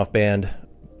just a one-off band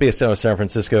based out of San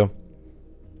Francisco.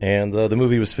 And the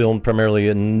movie was filmed primarily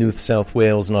in New South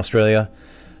Wales in Australia,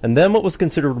 and then what was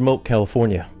considered remote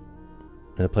California,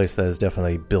 in a place that has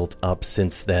definitely built up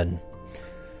since then.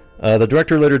 The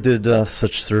director later did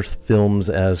such surf films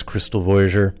as Crystal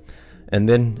Voyager, and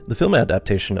then the film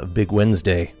adaptation of Big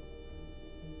Wednesday,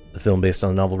 the film based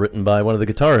on a novel written by one of the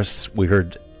guitarists we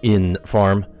heard in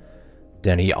Farm,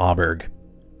 Danny Auberg.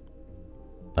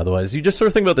 Otherwise, you just sort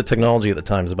of think about the technology at the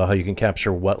times, about how you can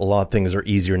capture what a lot of things are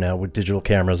easier now with digital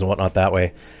cameras and whatnot that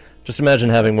way. Just imagine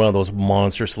having one of those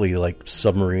monstrously, like,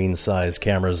 submarine-sized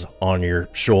cameras on your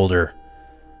shoulder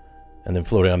and then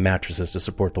floating on mattresses to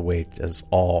support the weight as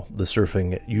all the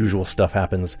surfing usual stuff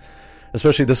happens.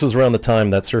 Especially, this was around the time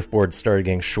that surfboards started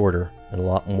getting shorter and a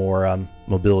lot more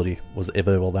mobility was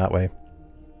available that way.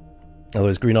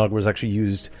 Otherwise, Green Ogre was actually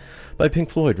used by Pink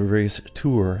Floyd for various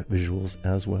tour visuals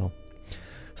as well.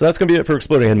 So that's going to be it for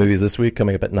Exploding Head Movies this week.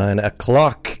 Coming up at 9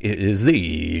 o'clock, it is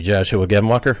the Jazz Show with Gavin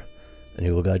Walker, and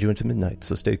he will guide you into midnight,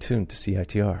 so stay tuned to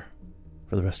CITR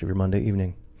for the rest of your Monday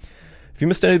evening. If you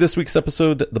missed any of this week's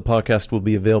episode, the podcast will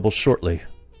be available shortly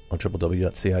on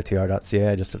www.citr.ca.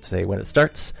 I just have to say when it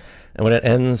starts and when it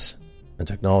ends, and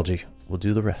technology will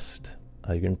do the rest.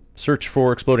 You can search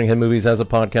for Exploding Head Movies as a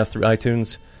podcast through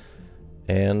iTunes,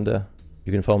 and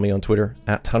you can follow me on Twitter,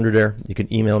 @100air. You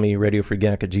can email me,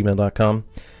 radiofreegack@gmail.com.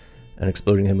 And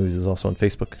Exploding Head Movies is also on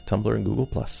Facebook, Tumblr, and Google+.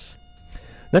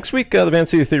 Next week, the Van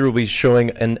City Theater will be showing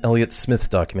an Elliott Smith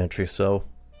documentary, so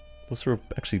we'll sort of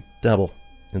actually dabble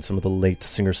in some of the late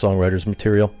singer-songwriters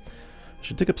material. I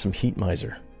should dig up some Heat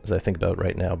Miser, as I think about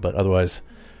right now, but otherwise,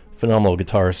 phenomenal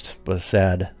guitarist, but a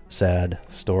sad, sad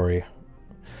story.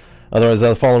 Otherwise,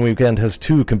 the following weekend has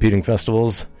two competing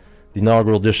festivals. The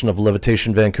inaugural edition of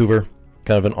Levitation Vancouver,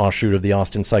 kind of an offshoot of the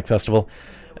Austin Psych Festival,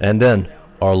 and then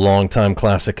our longtime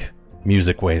classic,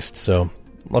 Music Waste. So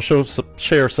I'll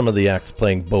share some of the acts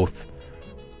playing both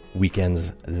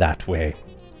weekends that way.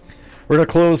 We're going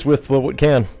to close with what we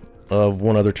can of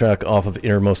one other track off of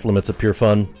Innermost Limits of Pure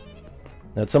Fun.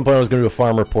 At some point I was going to do a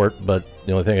farm report, but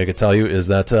the only thing I could tell you is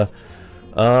that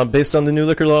based on the new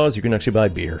liquor laws, you can actually buy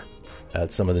beer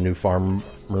at some of the new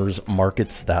farmers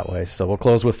markets that way. So we'll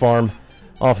close with Farm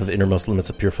off of Innermost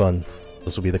Limits of Pure Fun.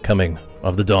 This will be the coming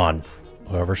of the dawn,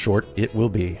 however short it will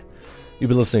be. You've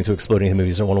been listening to Exploding Head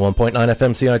Movies on 101.9 FM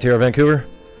CITR Vancouver.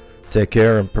 Take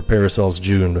care and prepare yourselves.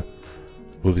 June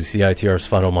will be CITR's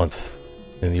final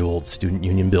month in the old Student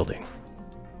Union building.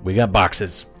 We got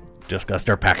boxes. Just gotta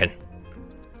start packing.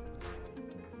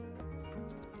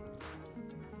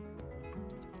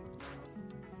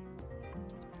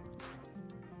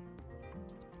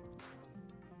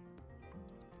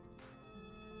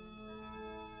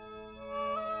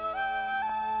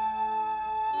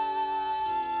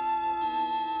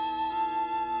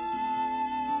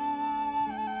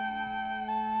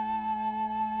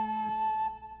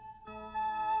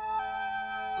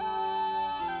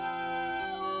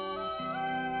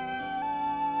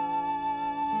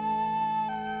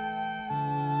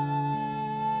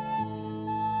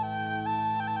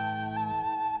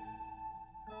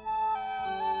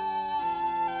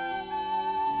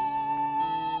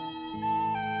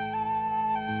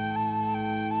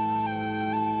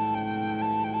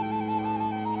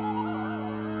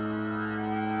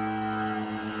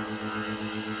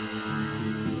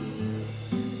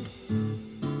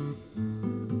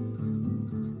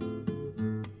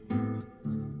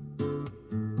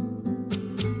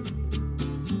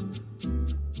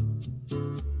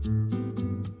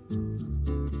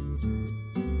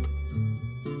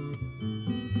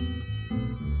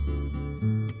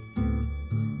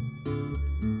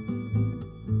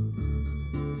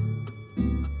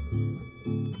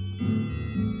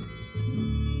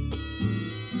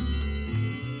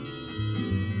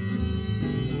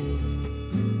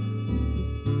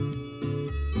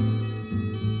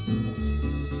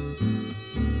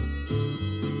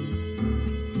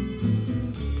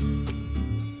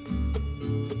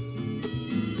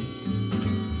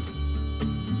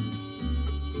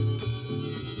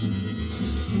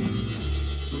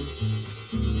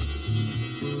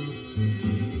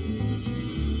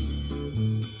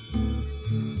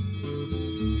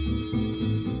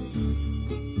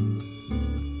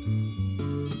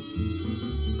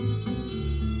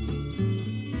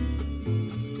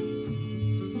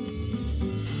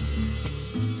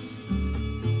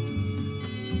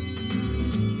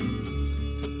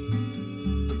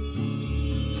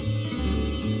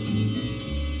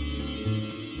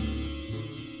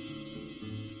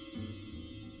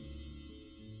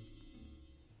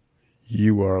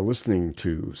 You are listening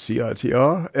to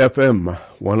CITR FM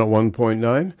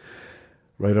 101.9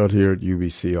 right out here at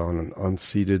UBC on an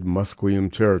unceded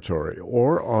Musqueam territory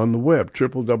or on the web,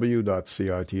 www.citr.ca.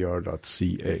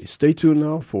 Stay tuned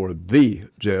now for The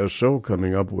Jazz Show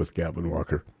coming up with Gavin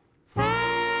Walker.